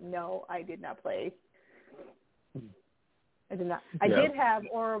teams, but no, I did not play. I did not. I did have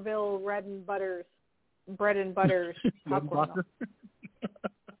Orville bread and butter popcorn.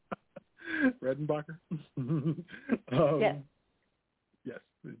 Redenbacher? Yes. Yes,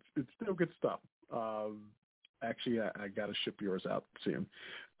 it's still good stuff. Actually, I got to ship yours out soon.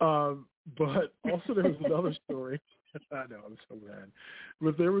 But also there was another story. I know, I'm so mad.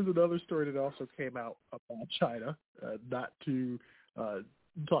 But there was another story that also came out about China. Not to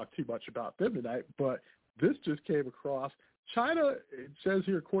talk too much about them tonight, but this just came across. China, it says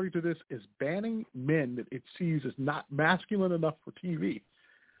here, according to this, is banning men that it sees as not masculine enough for TV.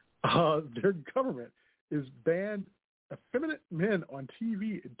 Their government is banned effeminate men on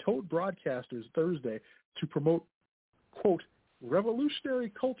TV and told broadcasters Thursday to promote, quote, revolutionary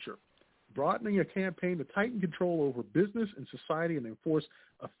culture, broadening a campaign to tighten control over business and society and enforce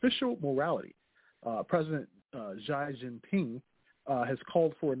official morality. President Xi Jinping has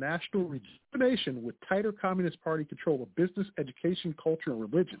called for a national rejuvenation with tighter Communist Party control of business, education, culture, and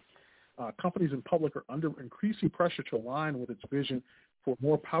religion. Companies and public are under increasing pressure to align with its vision for a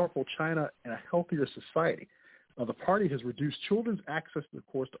more powerful China and a healthier society. The party has reduced children's access, of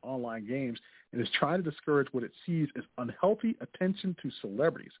course, to online games and is trying to discourage what it sees as unhealthy attention to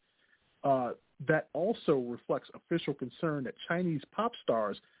celebrities. That also reflects official concern that Chinese pop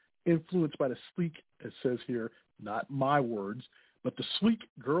stars, influenced by the sleek, it says here, not my words, but the sleek,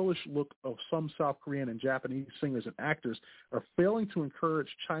 girlish look of some South Korean and Japanese singers and actors, are failing to encourage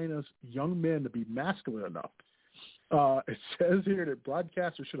China's young men to be masculine enough. It says here that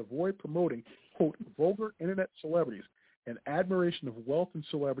broadcasters should avoid promoting, quote, vulgar internet celebrities and admiration of wealth and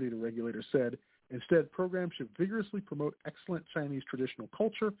celebrity, the regulator said. Instead, programs should vigorously promote excellent Chinese traditional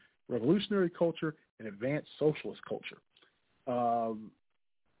culture, revolutionary culture, and advanced socialist culture.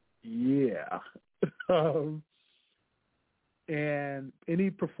 And any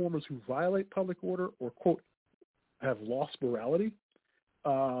performers who violate public order or, quote, have lost morality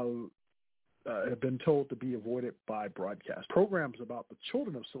have been told to be avoided by broadcast. Programs about the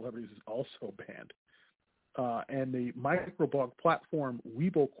children of celebrities is also banned. And the microblog platform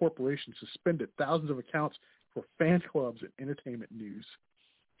Weibo Corporation suspended thousands of accounts for fan clubs and entertainment news.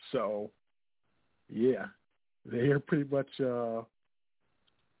 So, yeah, they are pretty much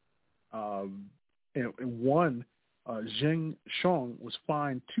and one, Zheng Shong was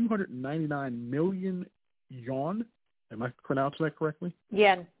fined 299 million yuan. Am I pronouncing that correctly?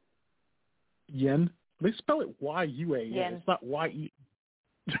 Yen. Yen? They spell it Y-U-A-N. Yen. It's not Y-E.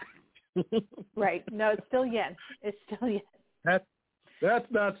 Right. No, it's still yen. It's still yen. That's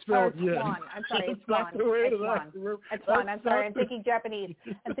not spelled yen. yen. I'm sorry, it's That's won. not the way It's it is. won. It's won. I'm sorry, I'm thinking Japanese.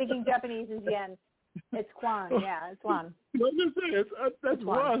 I'm thinking Japanese is yen. It's kwan. Yeah, it's won. I'm just saying, that's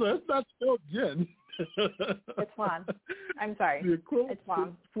won. That's not spelled yen. It's won. I'm sorry. The equivalent it's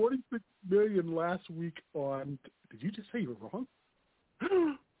won. 46 million last week on. Did you just say you were wrong?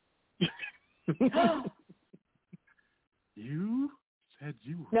 You said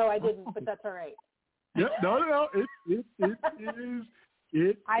you were No, I wrong. didn't, but that's all right. Yep. No. It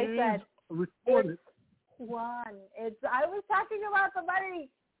is. I said recorded. It's won. I was talking about the money.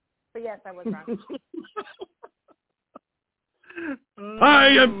 But yes, I was wrong. I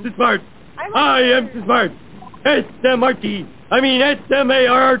am too smart. I am too smart. S-M-R-T. I mean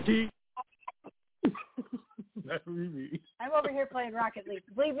S-M-A-R-T. That would be me. I'm over here playing Rocket League.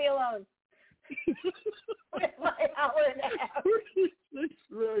 Leave me alone. With my hour and a half.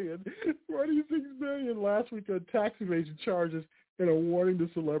 46 million last week on tax evasion charges and a warning to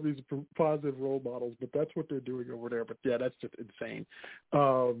celebrities for positive role models. But that's what they're doing over there. But yeah, that's just insane.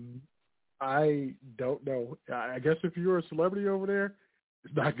 I don't know. I guess if you're a celebrity over there,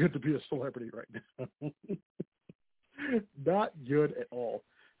 it's not good to be a celebrity right now. Not good at all.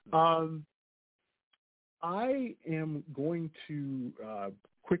 I am going to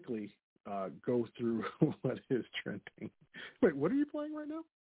quickly go through what is trending. Wait, what are you playing right now?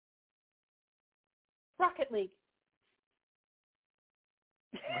 Rocket League.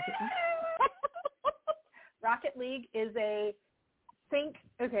 Rocket League is the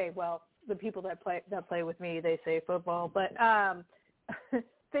people that play with me, they say football, but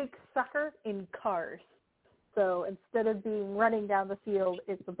think soccer in cars. So instead of being running down the field,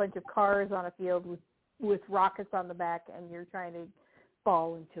 it's a bunch of cars on a field with rockets on the back, and you're trying to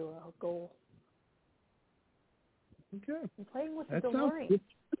fall into a goal. Okay. I'm playing with that the DeLorean. It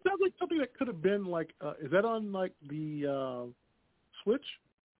sounds like something that could have been like, is that on like the Switch?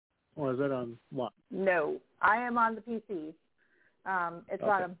 Or is that on what? No, I am on the PC. It's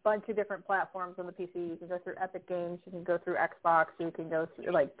on a bunch of different platforms on the PC. You can go through Epic Games. You can go through Xbox. You can go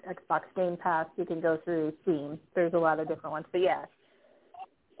through like Xbox Game Pass. You can go through Steam. There's a lot of different ones. But yeah,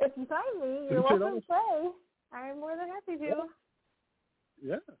 if you find me, you're welcome to play. I'm more than happy to.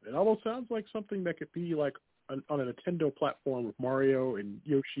 Yeah, it almost sounds like something that could be like on a Nintendo platform with Mario and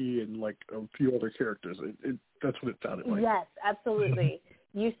Yoshi and like a few other characters. That's what it sounded like. Yes, absolutely.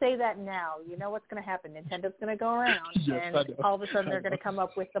 You say that now. You know what's going to happen. Nintendo's going to go around, and all of a sudden they're going to come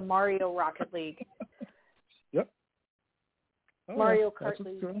up with the Mario Rocket League. Yep. Mario Kart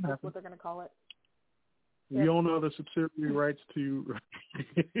League. That's what they're going to call it. We all know the subsidiary rights to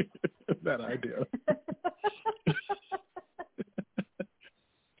that idea.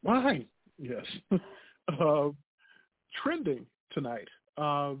 Why? Yes. Trending tonight.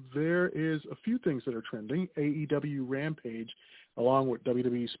 There is a few things that are trending. AEW Rampage, along with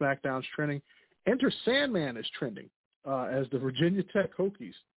WWE SmackDown's trending. Enter Sandman is trending as the Virginia Tech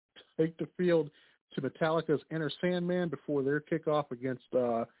Hokies take the field to Metallica's Enter Sandman before their kickoff against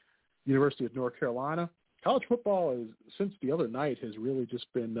University of North Carolina. College football, since the other night, has really just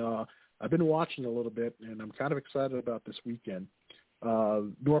been I've been watching a little bit, and I'm kind of excited about this weekend.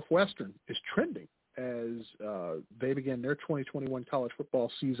 Northwestern is trending as they begin their 2021 college football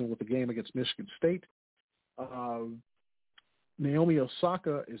season with a game against Michigan State. Naomi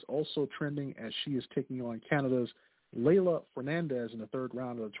Osaka is also trending as she is taking on Canada's Layla Fernandez in the third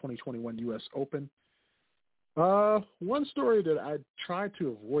round of the 2021 U.S. Open. One story that I tried to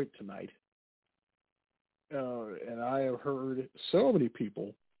avoid tonight, and I have heard so many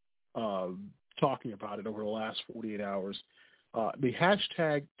people talking about it over the last 48 hours, the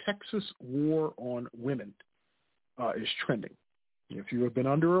hashtag Texas War on Women is trending. If you have been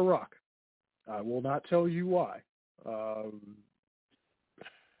under a rock, I will not tell you why.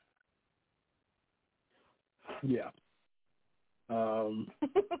 Yeah.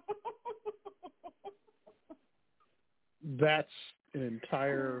 That's an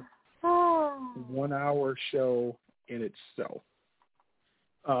entire 1 hour show in itself.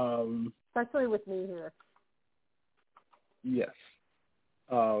 Especially with me here. Yes.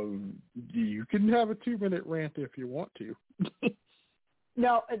 You can have a 2-minute rant if you want to.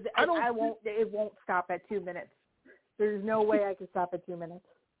 No, I won't. It won't stop at 2 minutes. There's no way I can stop at 2 minutes.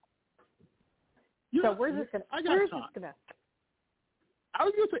 So we're just gonna. I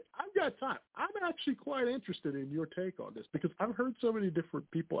was going to say, I've got time. I'm actually quite interested in your take on this because I've heard so many different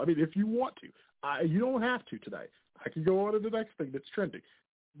people. I mean, if you want to, you don't have to today. I can go on to the next thing that's trending.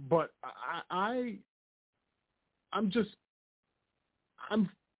 But I'm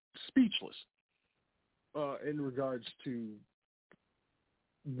speechless in regards to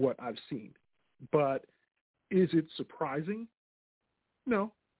what I've seen. But is it surprising?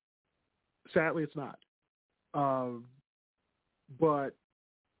 No. Sadly, it's not. But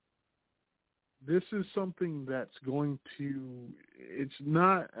this is something that's going to, it's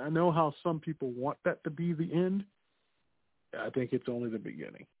not, I know how some people want that to be the end. I think it's only the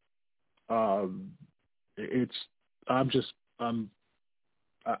beginning. I'm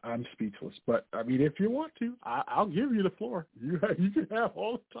speechless. But, I mean, if you want to, I'll give you the floor. You can have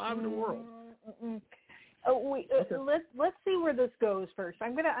all the time in the world. Okay. Let's see where this goes first.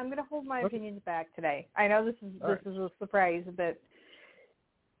 I'm gonna hold my opinions back today. I know this is a surprise, but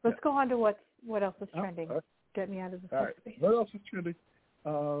let's go on to what else is trending. Get me out of the space. What else is trending?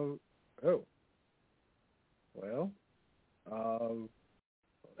 That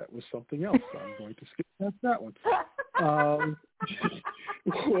was something else. I'm going to skip past that one.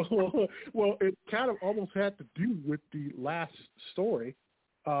 Well, it kind of almost had to do with the last story.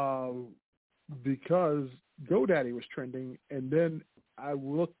 Because GoDaddy was trending, and then I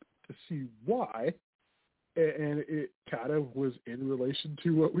looked to see why, and it kind of was in relation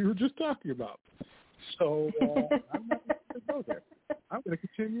to what we were just talking about. So I'm not going to go there. I'm going to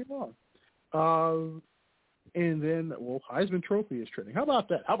continue on. And then, Heisman Trophy is trending. How about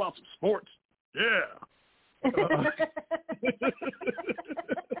that? How about some sports? Yeah.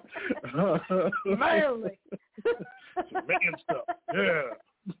 Manly. Some man stuff. Yeah.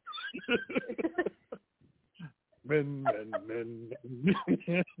 Men.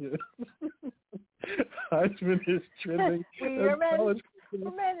 Heisman is trending. We're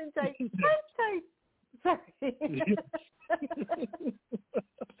men in tight. Sorry.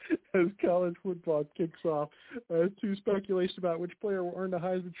 As college football kicks off, to speculation about which player will earn the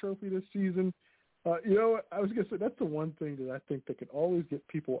Heisman Trophy this season. You know what? I was going to say that's the one thing that I think that can always get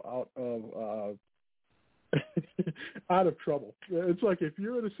people out of trouble. It's like if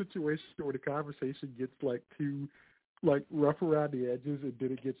you're in a situation where the conversation gets too rough around the edges and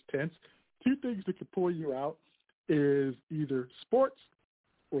then it gets tense, two things that can pull you out is either sports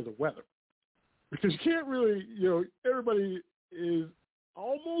or the weather. Because you can't really, everybody is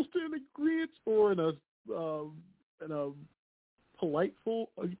almost in agreement or in a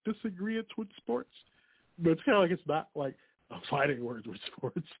politeful disagreement with sports. But it's kind of like it's not like a fighting word with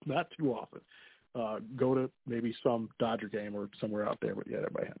sports, not too often. Go to maybe some Dodger game or somewhere out there, but yeah,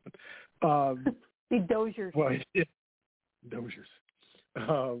 that might happen. The Dozers. Well, yeah, Dozers.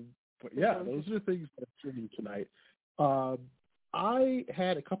 But yeah, those are the things that are trending tonight. I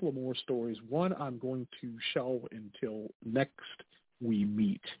had a couple of more stories. One I'm going to shelve until next we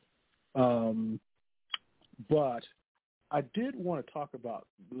meet. But I did want to talk about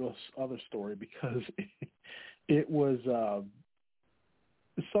this other story because it was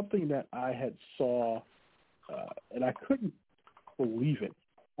something that I had saw, and I couldn't believe it.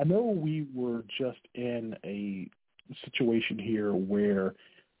 I know we were just in a situation here where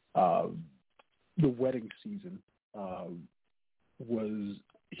the wedding season was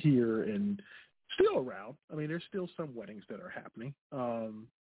here and still around. I mean, there's still some weddings that are happening.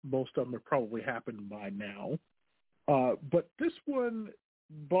 Most of them have probably happened by now. But this one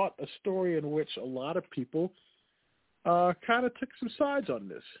brought a story in which a lot of people kind of took some sides on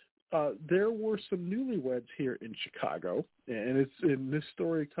this. There were some newlyweds here in Chicago, and this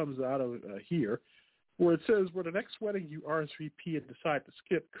story comes out of here, where it says, where the next wedding you RSVP and decide to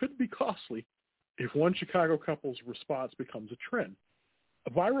skip could be costly if one Chicago couple's response becomes a trend.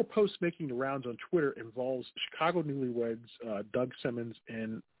 A viral post making the rounds on Twitter involves Chicago newlyweds Doug Simmons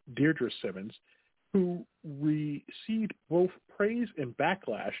and Deirdre Simmons, who received both praise and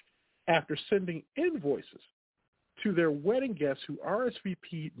backlash after sending invoices to their wedding guests who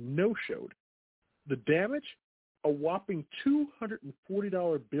RSVP no-showed. The damage? A whopping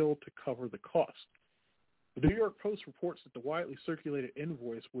 $240 bill to cover the cost. The New York Post reports that the widely circulated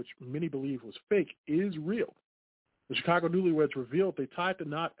invoice, which many believe was fake, is real. The Chicago newlyweds revealed they tied the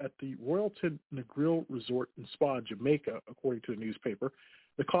knot at the Royalton Negril Resort and Spa in Jamaica, according to the newspaper.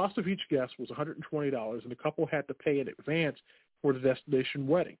 The cost of each guest was $120, and the couple had to pay in advance for the destination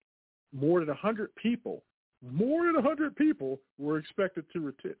wedding. More than 100 people were expected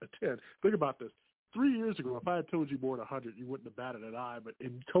to attend. Think about this. 3 years ago, if I had told you more than 100, you wouldn't have batted an eye. But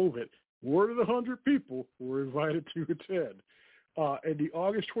in COVID, more than 100 people were invited to attend. In the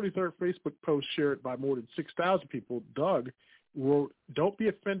August 23rd Facebook post shared by more than 6,000 people, Doug wrote, "Don't be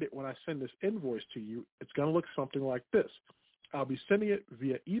offended when I send this invoice to you. It's going to look something like this. I'll be sending it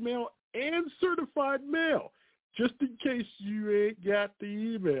via email and certified mail, just in case you ain't got the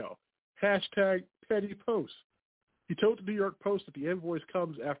email. Hashtag petty post." He told the New York Post that the invoice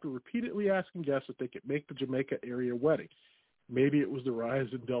comes after repeatedly asking guests if they could make the Jamaica area wedding. Maybe it was the rise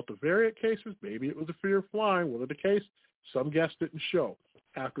in Delta variant cases. Maybe it was the fear of flying. Whatever the case, some guests didn't show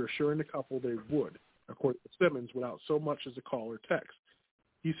after assuring the couple they would, according to Simmons, without so much as a call or text.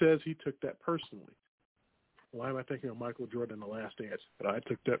 He says he took that personally. Why am I thinking of Michael Jordan in The Last Dance? But I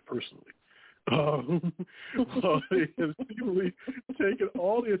took that personally. While they have seemingly taken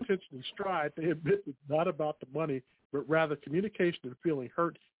all the attention in stride, they admit it's not about the money, but rather communication and feeling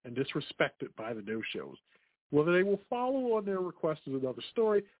hurt and disrespected by the no-shows. Whether they will follow on their request is another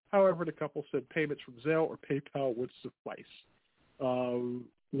story. However, the couple said payments from Zelle or PayPal would suffice.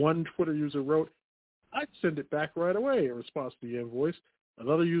 One Twitter user wrote, "I'd send it back right away," in response to the invoice.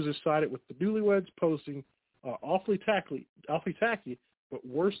 Another user sided with the newlyweds, posting, awfully tacky, but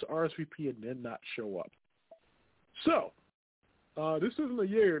worse to RSVP and then not show up. So, this isn't a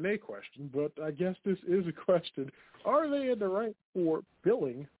yay or nay question, but I guess this is a question. Are they in the right for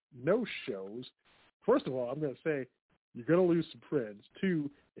billing no-shows? First of all, I'm going to say you're going to lose some friends.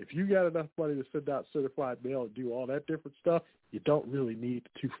 Two, if you got enough money to send out certified mail and do all that different stuff, you don't really need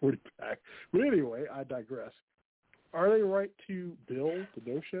the 240 pack. But anyway, I digress. Are they right to bill the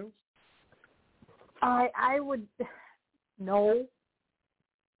no-shows? I would no,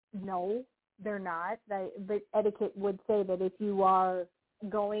 they're not. But etiquette would say that if you are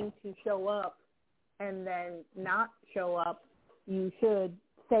going to show up and then not show up, you should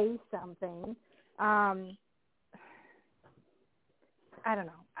say something. I don't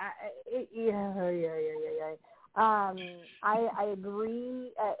know. I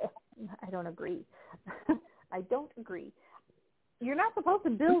agree. I don't agree. I don't agree. You're not supposed to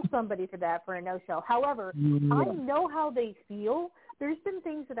bill somebody for that for a no-show. However, I know how they feel. There's been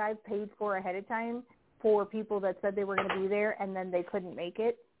things that I've paid for ahead of time for people that said they were going to be there and then they couldn't make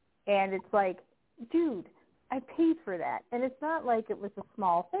it. And it's like, dude, I paid for that. And it's not like it was a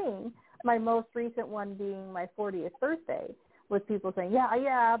small thing. My most recent one being my 40th birthday with people saying, yeah,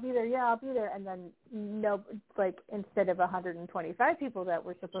 I'll be there. And then, no, it's like instead of 125 people that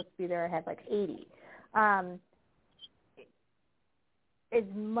were supposed to be there, I had like 80. As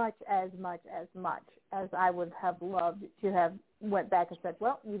much as I would have loved to have went back and said,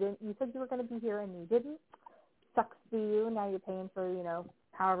 well, you didn't. You said you were going to be here and you didn't. Sucks to you. Now you're paying for,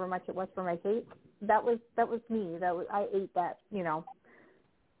 however much it was for my cake. That was me. I ate that,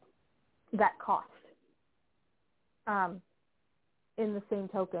 that cost. In the same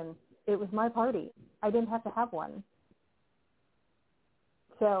token, it was my party. I didn't have to have one.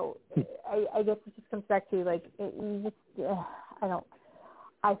 So I guess it just comes back to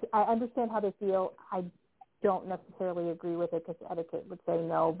I understand how they feel. I don't necessarily agree with it because etiquette would say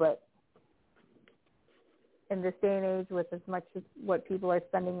no, but in this day and age, with as much as what people are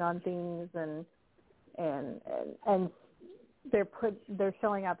spending on things and they're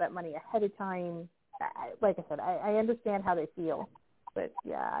showing out that money ahead of time. Like I said, I understand how they feel, but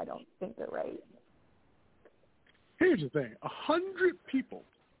yeah, I don't think they're right. Here's the thing: 100 people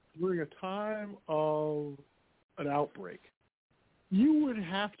during a time of an outbreak, you would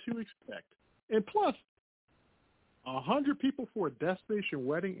have to expect, and plus, 100 people for a destination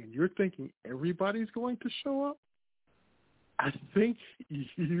wedding, and you're thinking everybody's going to show up? I think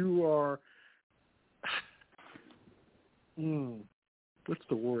you are. What's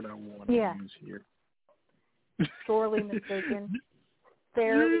the word I want to use here? Sorely mistaken.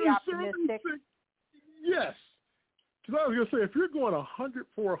 Fairly optimistic. Yes. Because I was going to say, if you're going 100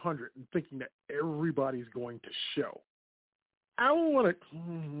 for 100 and thinking that everybody's going to show, I don't want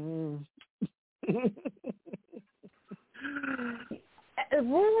to. The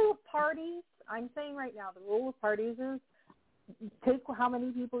rule of parties, I'm saying right now, the rule of parties is take how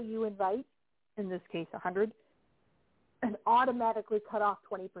many people you invite, in this case 100, and automatically cut off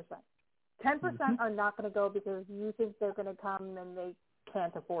 20%. 10% are not going to go because you think they're going to come and they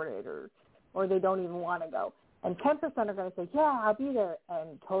can't afford it or they don't even want to go. And 10% are going to say, yeah, I'll be there,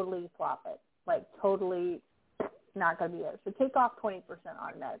 and totally flop it, like totally not going to be there. So take off 20%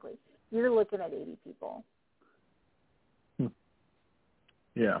 automatically. You're looking at 80 people.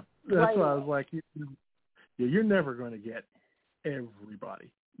 Yeah, that's why I was like, you're never going to get everybody.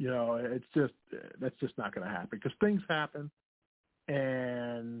 It's just that's just not going to happen because things happen,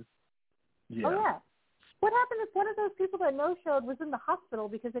 and yeah. Oh yeah, what happened if one of those people that no-showed was in the hospital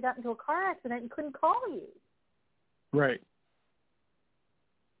because they got into a car accident and couldn't call you? Right.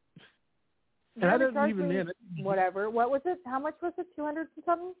 And I didn't even in whatever. What was it? How much was it? 200 and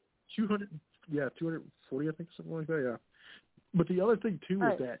something? 240, I think, something like that. Yeah. But the other thing too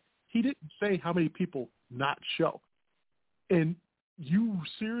is that he didn't say how many people not show, and you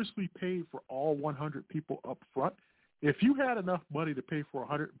seriously paid for all 100 people up front. If you had enough money to pay for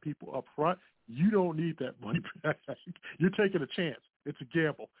 100 people up front, you don't need that money back. You're taking a chance. It's a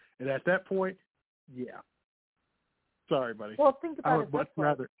gamble. And at that point, yeah. Sorry, buddy. Well, think about it much this way.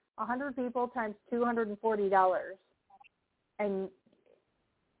 rather 100 people times $240, and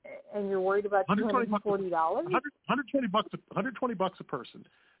you're worried about $240? $120 a person.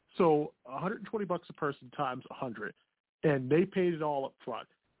 So $120 a person times 100, and they paid it all up front.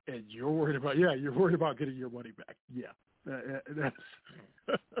 And you're worried about getting your money back. Yeah, that's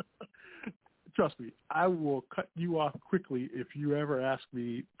trust me. I will cut you off quickly if you ever ask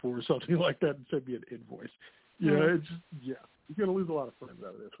me for something like that and send me an invoice. You're gonna lose a lot of friends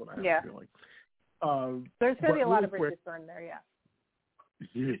out of this one. I have a feeling. There's gonna be a lot of bridges burned there.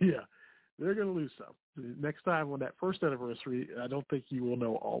 Yeah, they're gonna lose some. Next time on that first anniversary, I don't think you will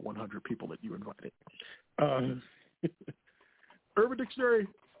know all 100 people that you invited. Urban Dictionary.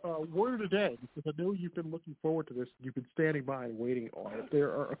 Word of the day, because I know you've been looking forward to this. You've been standing by and waiting on it.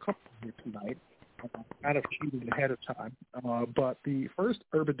 There are a couple here tonight, kind of cheating ahead of time. But the first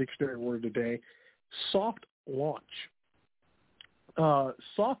Urban Dictionary word of the day, soft launch.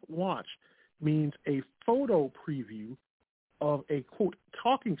 Soft launch means a photo preview of a, quote,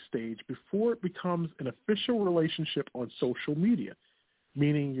 talking stage before it becomes an official relationship on social media,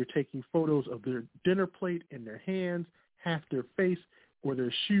 meaning you're taking photos of their dinner plate in their hands, half their face, or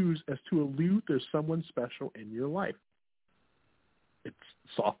their shoes as to allude there's someone special in your life. It's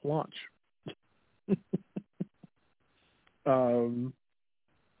soft launch.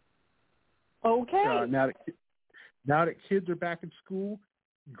 Okay. Now that kids are back in school,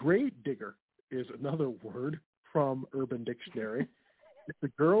 grade digger is another word from Urban Dictionary. It's a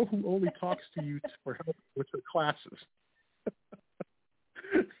girl who only talks to you for help with her classes.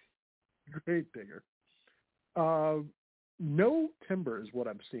 Grade digger. No timber is what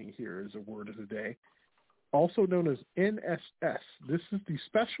I'm seeing here as a word of the day, also known as NSS. This is the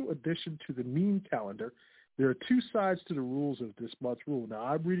special addition to the meme calendar. There are two sides to the rules of this month's rule. Now,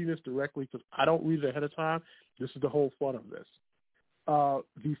 I'm reading this directly because I don't read it ahead of time. This is the whole fun of this.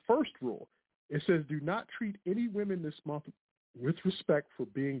 The first rule, it says, do not treat any women this month with respect for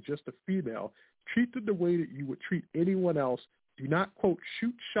being just a female. Treat them the way that you would treat anyone else. Do not, quote,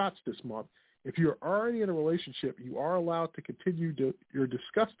 shoot shots this month. If you're already in a relationship, you are allowed to continue your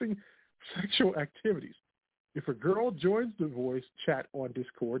disgusting sexual activities. If a girl joins the voice chat on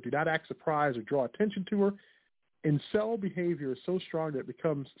Discord, do not act surprised or draw attention to her. Incel behavior is so strong that it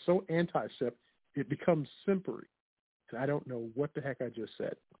becomes so anti-sip, it becomes simpery. And I don't know what the heck I just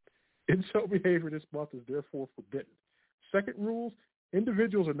said. Incel behavior this month is therefore forbidden. Second rules,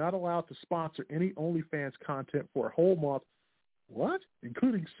 individuals are not allowed to sponsor any OnlyFans content for a whole month. What?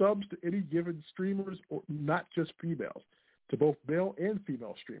 Including subs to any given streamers, or not just females, to both male and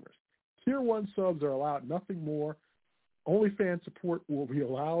female streamers. Tier 1 subs are allowed nothing more. OnlyFans support will be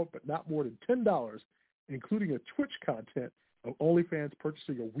allowed, but not more than $10, including a Twitch content of OnlyFans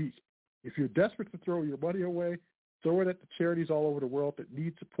purchasing a week. If you're desperate to throw your money away, throw it at the charities all over the world that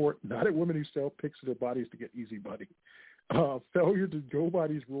need support, not at women who sell pics of their bodies to get easy money. Failure to go by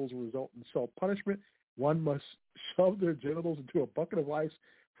these rules will result in self-punishment. One must shove their genitals into a bucket of ice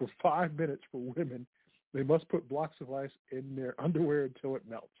for 5 minutes for women. They must put blocks of ice in their underwear until it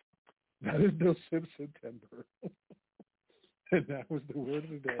melts. That is no Simpson timber. And that was the word of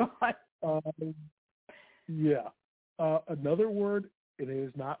the day. Another word, it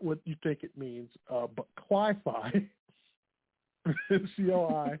is not what you think it means, but cli-fi,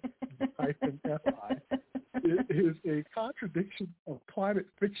 C-L-I-F-I, is a contradiction of climate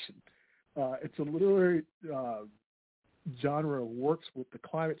fiction. It's a literary genre that works with the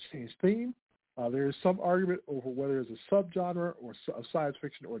climate change theme. There is some argument over whether it's a subgenre or a science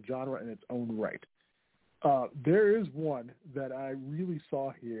fiction or genre in its own right. There is one that I really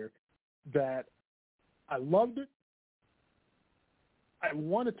saw here that I loved it. I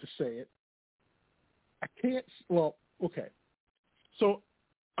wanted to say it. I can't. Well, okay. So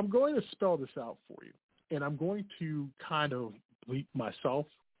I'm going to spell this out for you, and I'm going to kind of bleep myself.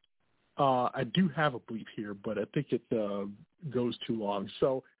 I do have a bleep here, but I think it goes too long.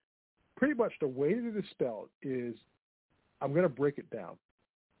 So pretty much the way that it is spelled is, I'm going to break it down.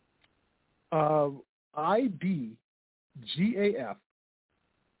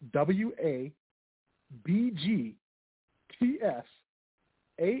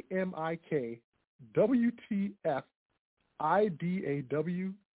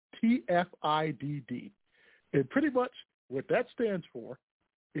 And pretty much what that stands for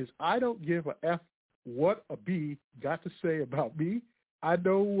is I don't give a F what a B got to say about me. I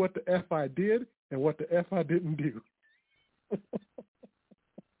know what the F I did and what the F I didn't do.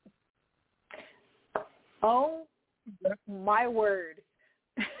 My word.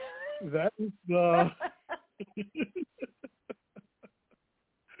 That is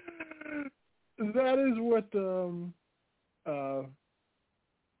that is what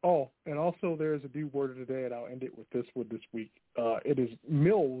oh, and also there's a new word of the day, and I'll end it with this one this week. It is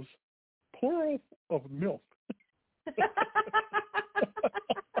mills, plural of milk.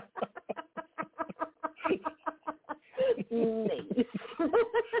 Nice.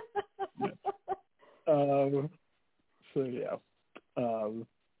 So yeah,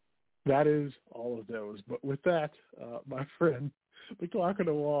 that is all of those. But with that, my friend, the clock on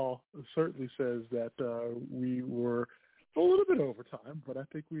the wall certainly says that we were a little bit over time, but I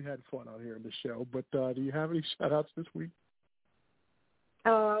think we had fun out here in the show. But do you have any shout-outs this week?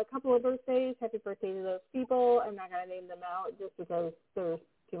 A couple of birthdays. Happy birthday to those people. I'm not going to name them out just because there's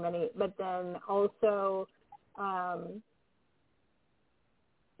too many. But then also,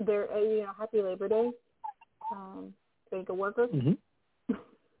 happy Labor Day. Thank a worker,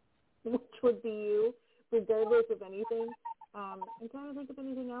 which would be you, regardless of anything. I'm trying to think of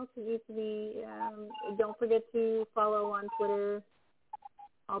anything else that needs to be. Don't forget to follow on Twitter,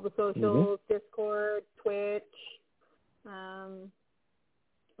 all the socials, Discord, Twitch. I'm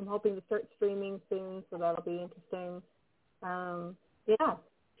hoping to start streaming soon, so that'll be interesting. Yeah,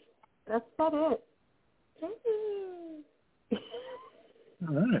 that's about it.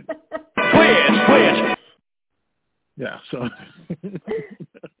 All right. Twitch! Yeah, so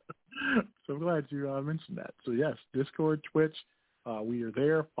so glad you mentioned that. So yes, Discord, Twitch, we are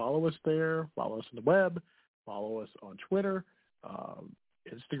there. Follow us there. Follow us on the web. Follow us on Twitter,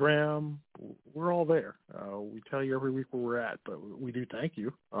 Instagram. We're all there. We tell you every week where we're at, but we do thank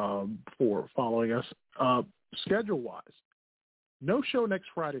you for following us. Schedule-wise, no show next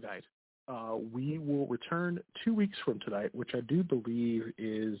Friday night. We will return 2 weeks from tonight, which I do believe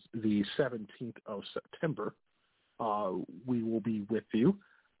is the 17th of September. We will be with you.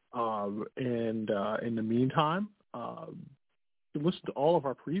 And in the meantime, you can listen to all of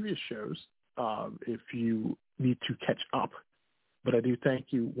our previous shows if you need to catch up. But I do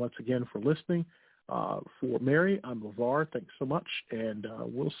thank you once again for listening. For Mary, I'm Levar. Thanks so much. And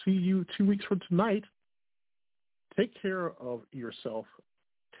we'll see you 2 weeks from tonight. Take care of yourself.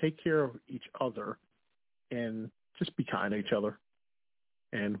 Take care of each other. And just be kind to each other.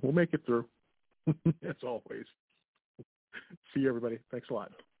 And we'll make it through, as always. See you, everybody. Thanks a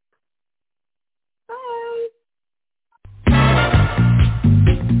lot. Bye.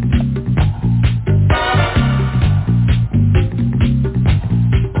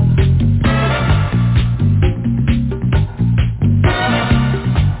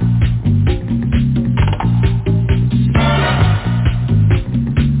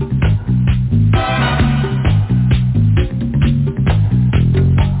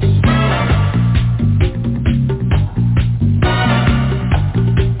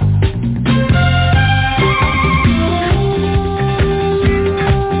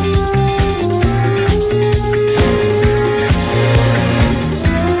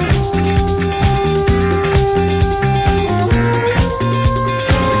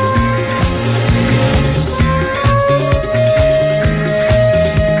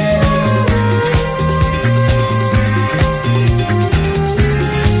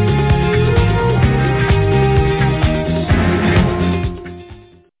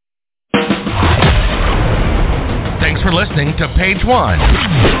 To Page One.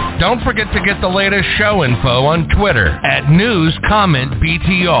 Don't forget to get the latest show info on Twitter at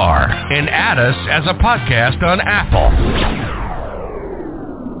NewsCommentBTR and add us as a podcast on Apple.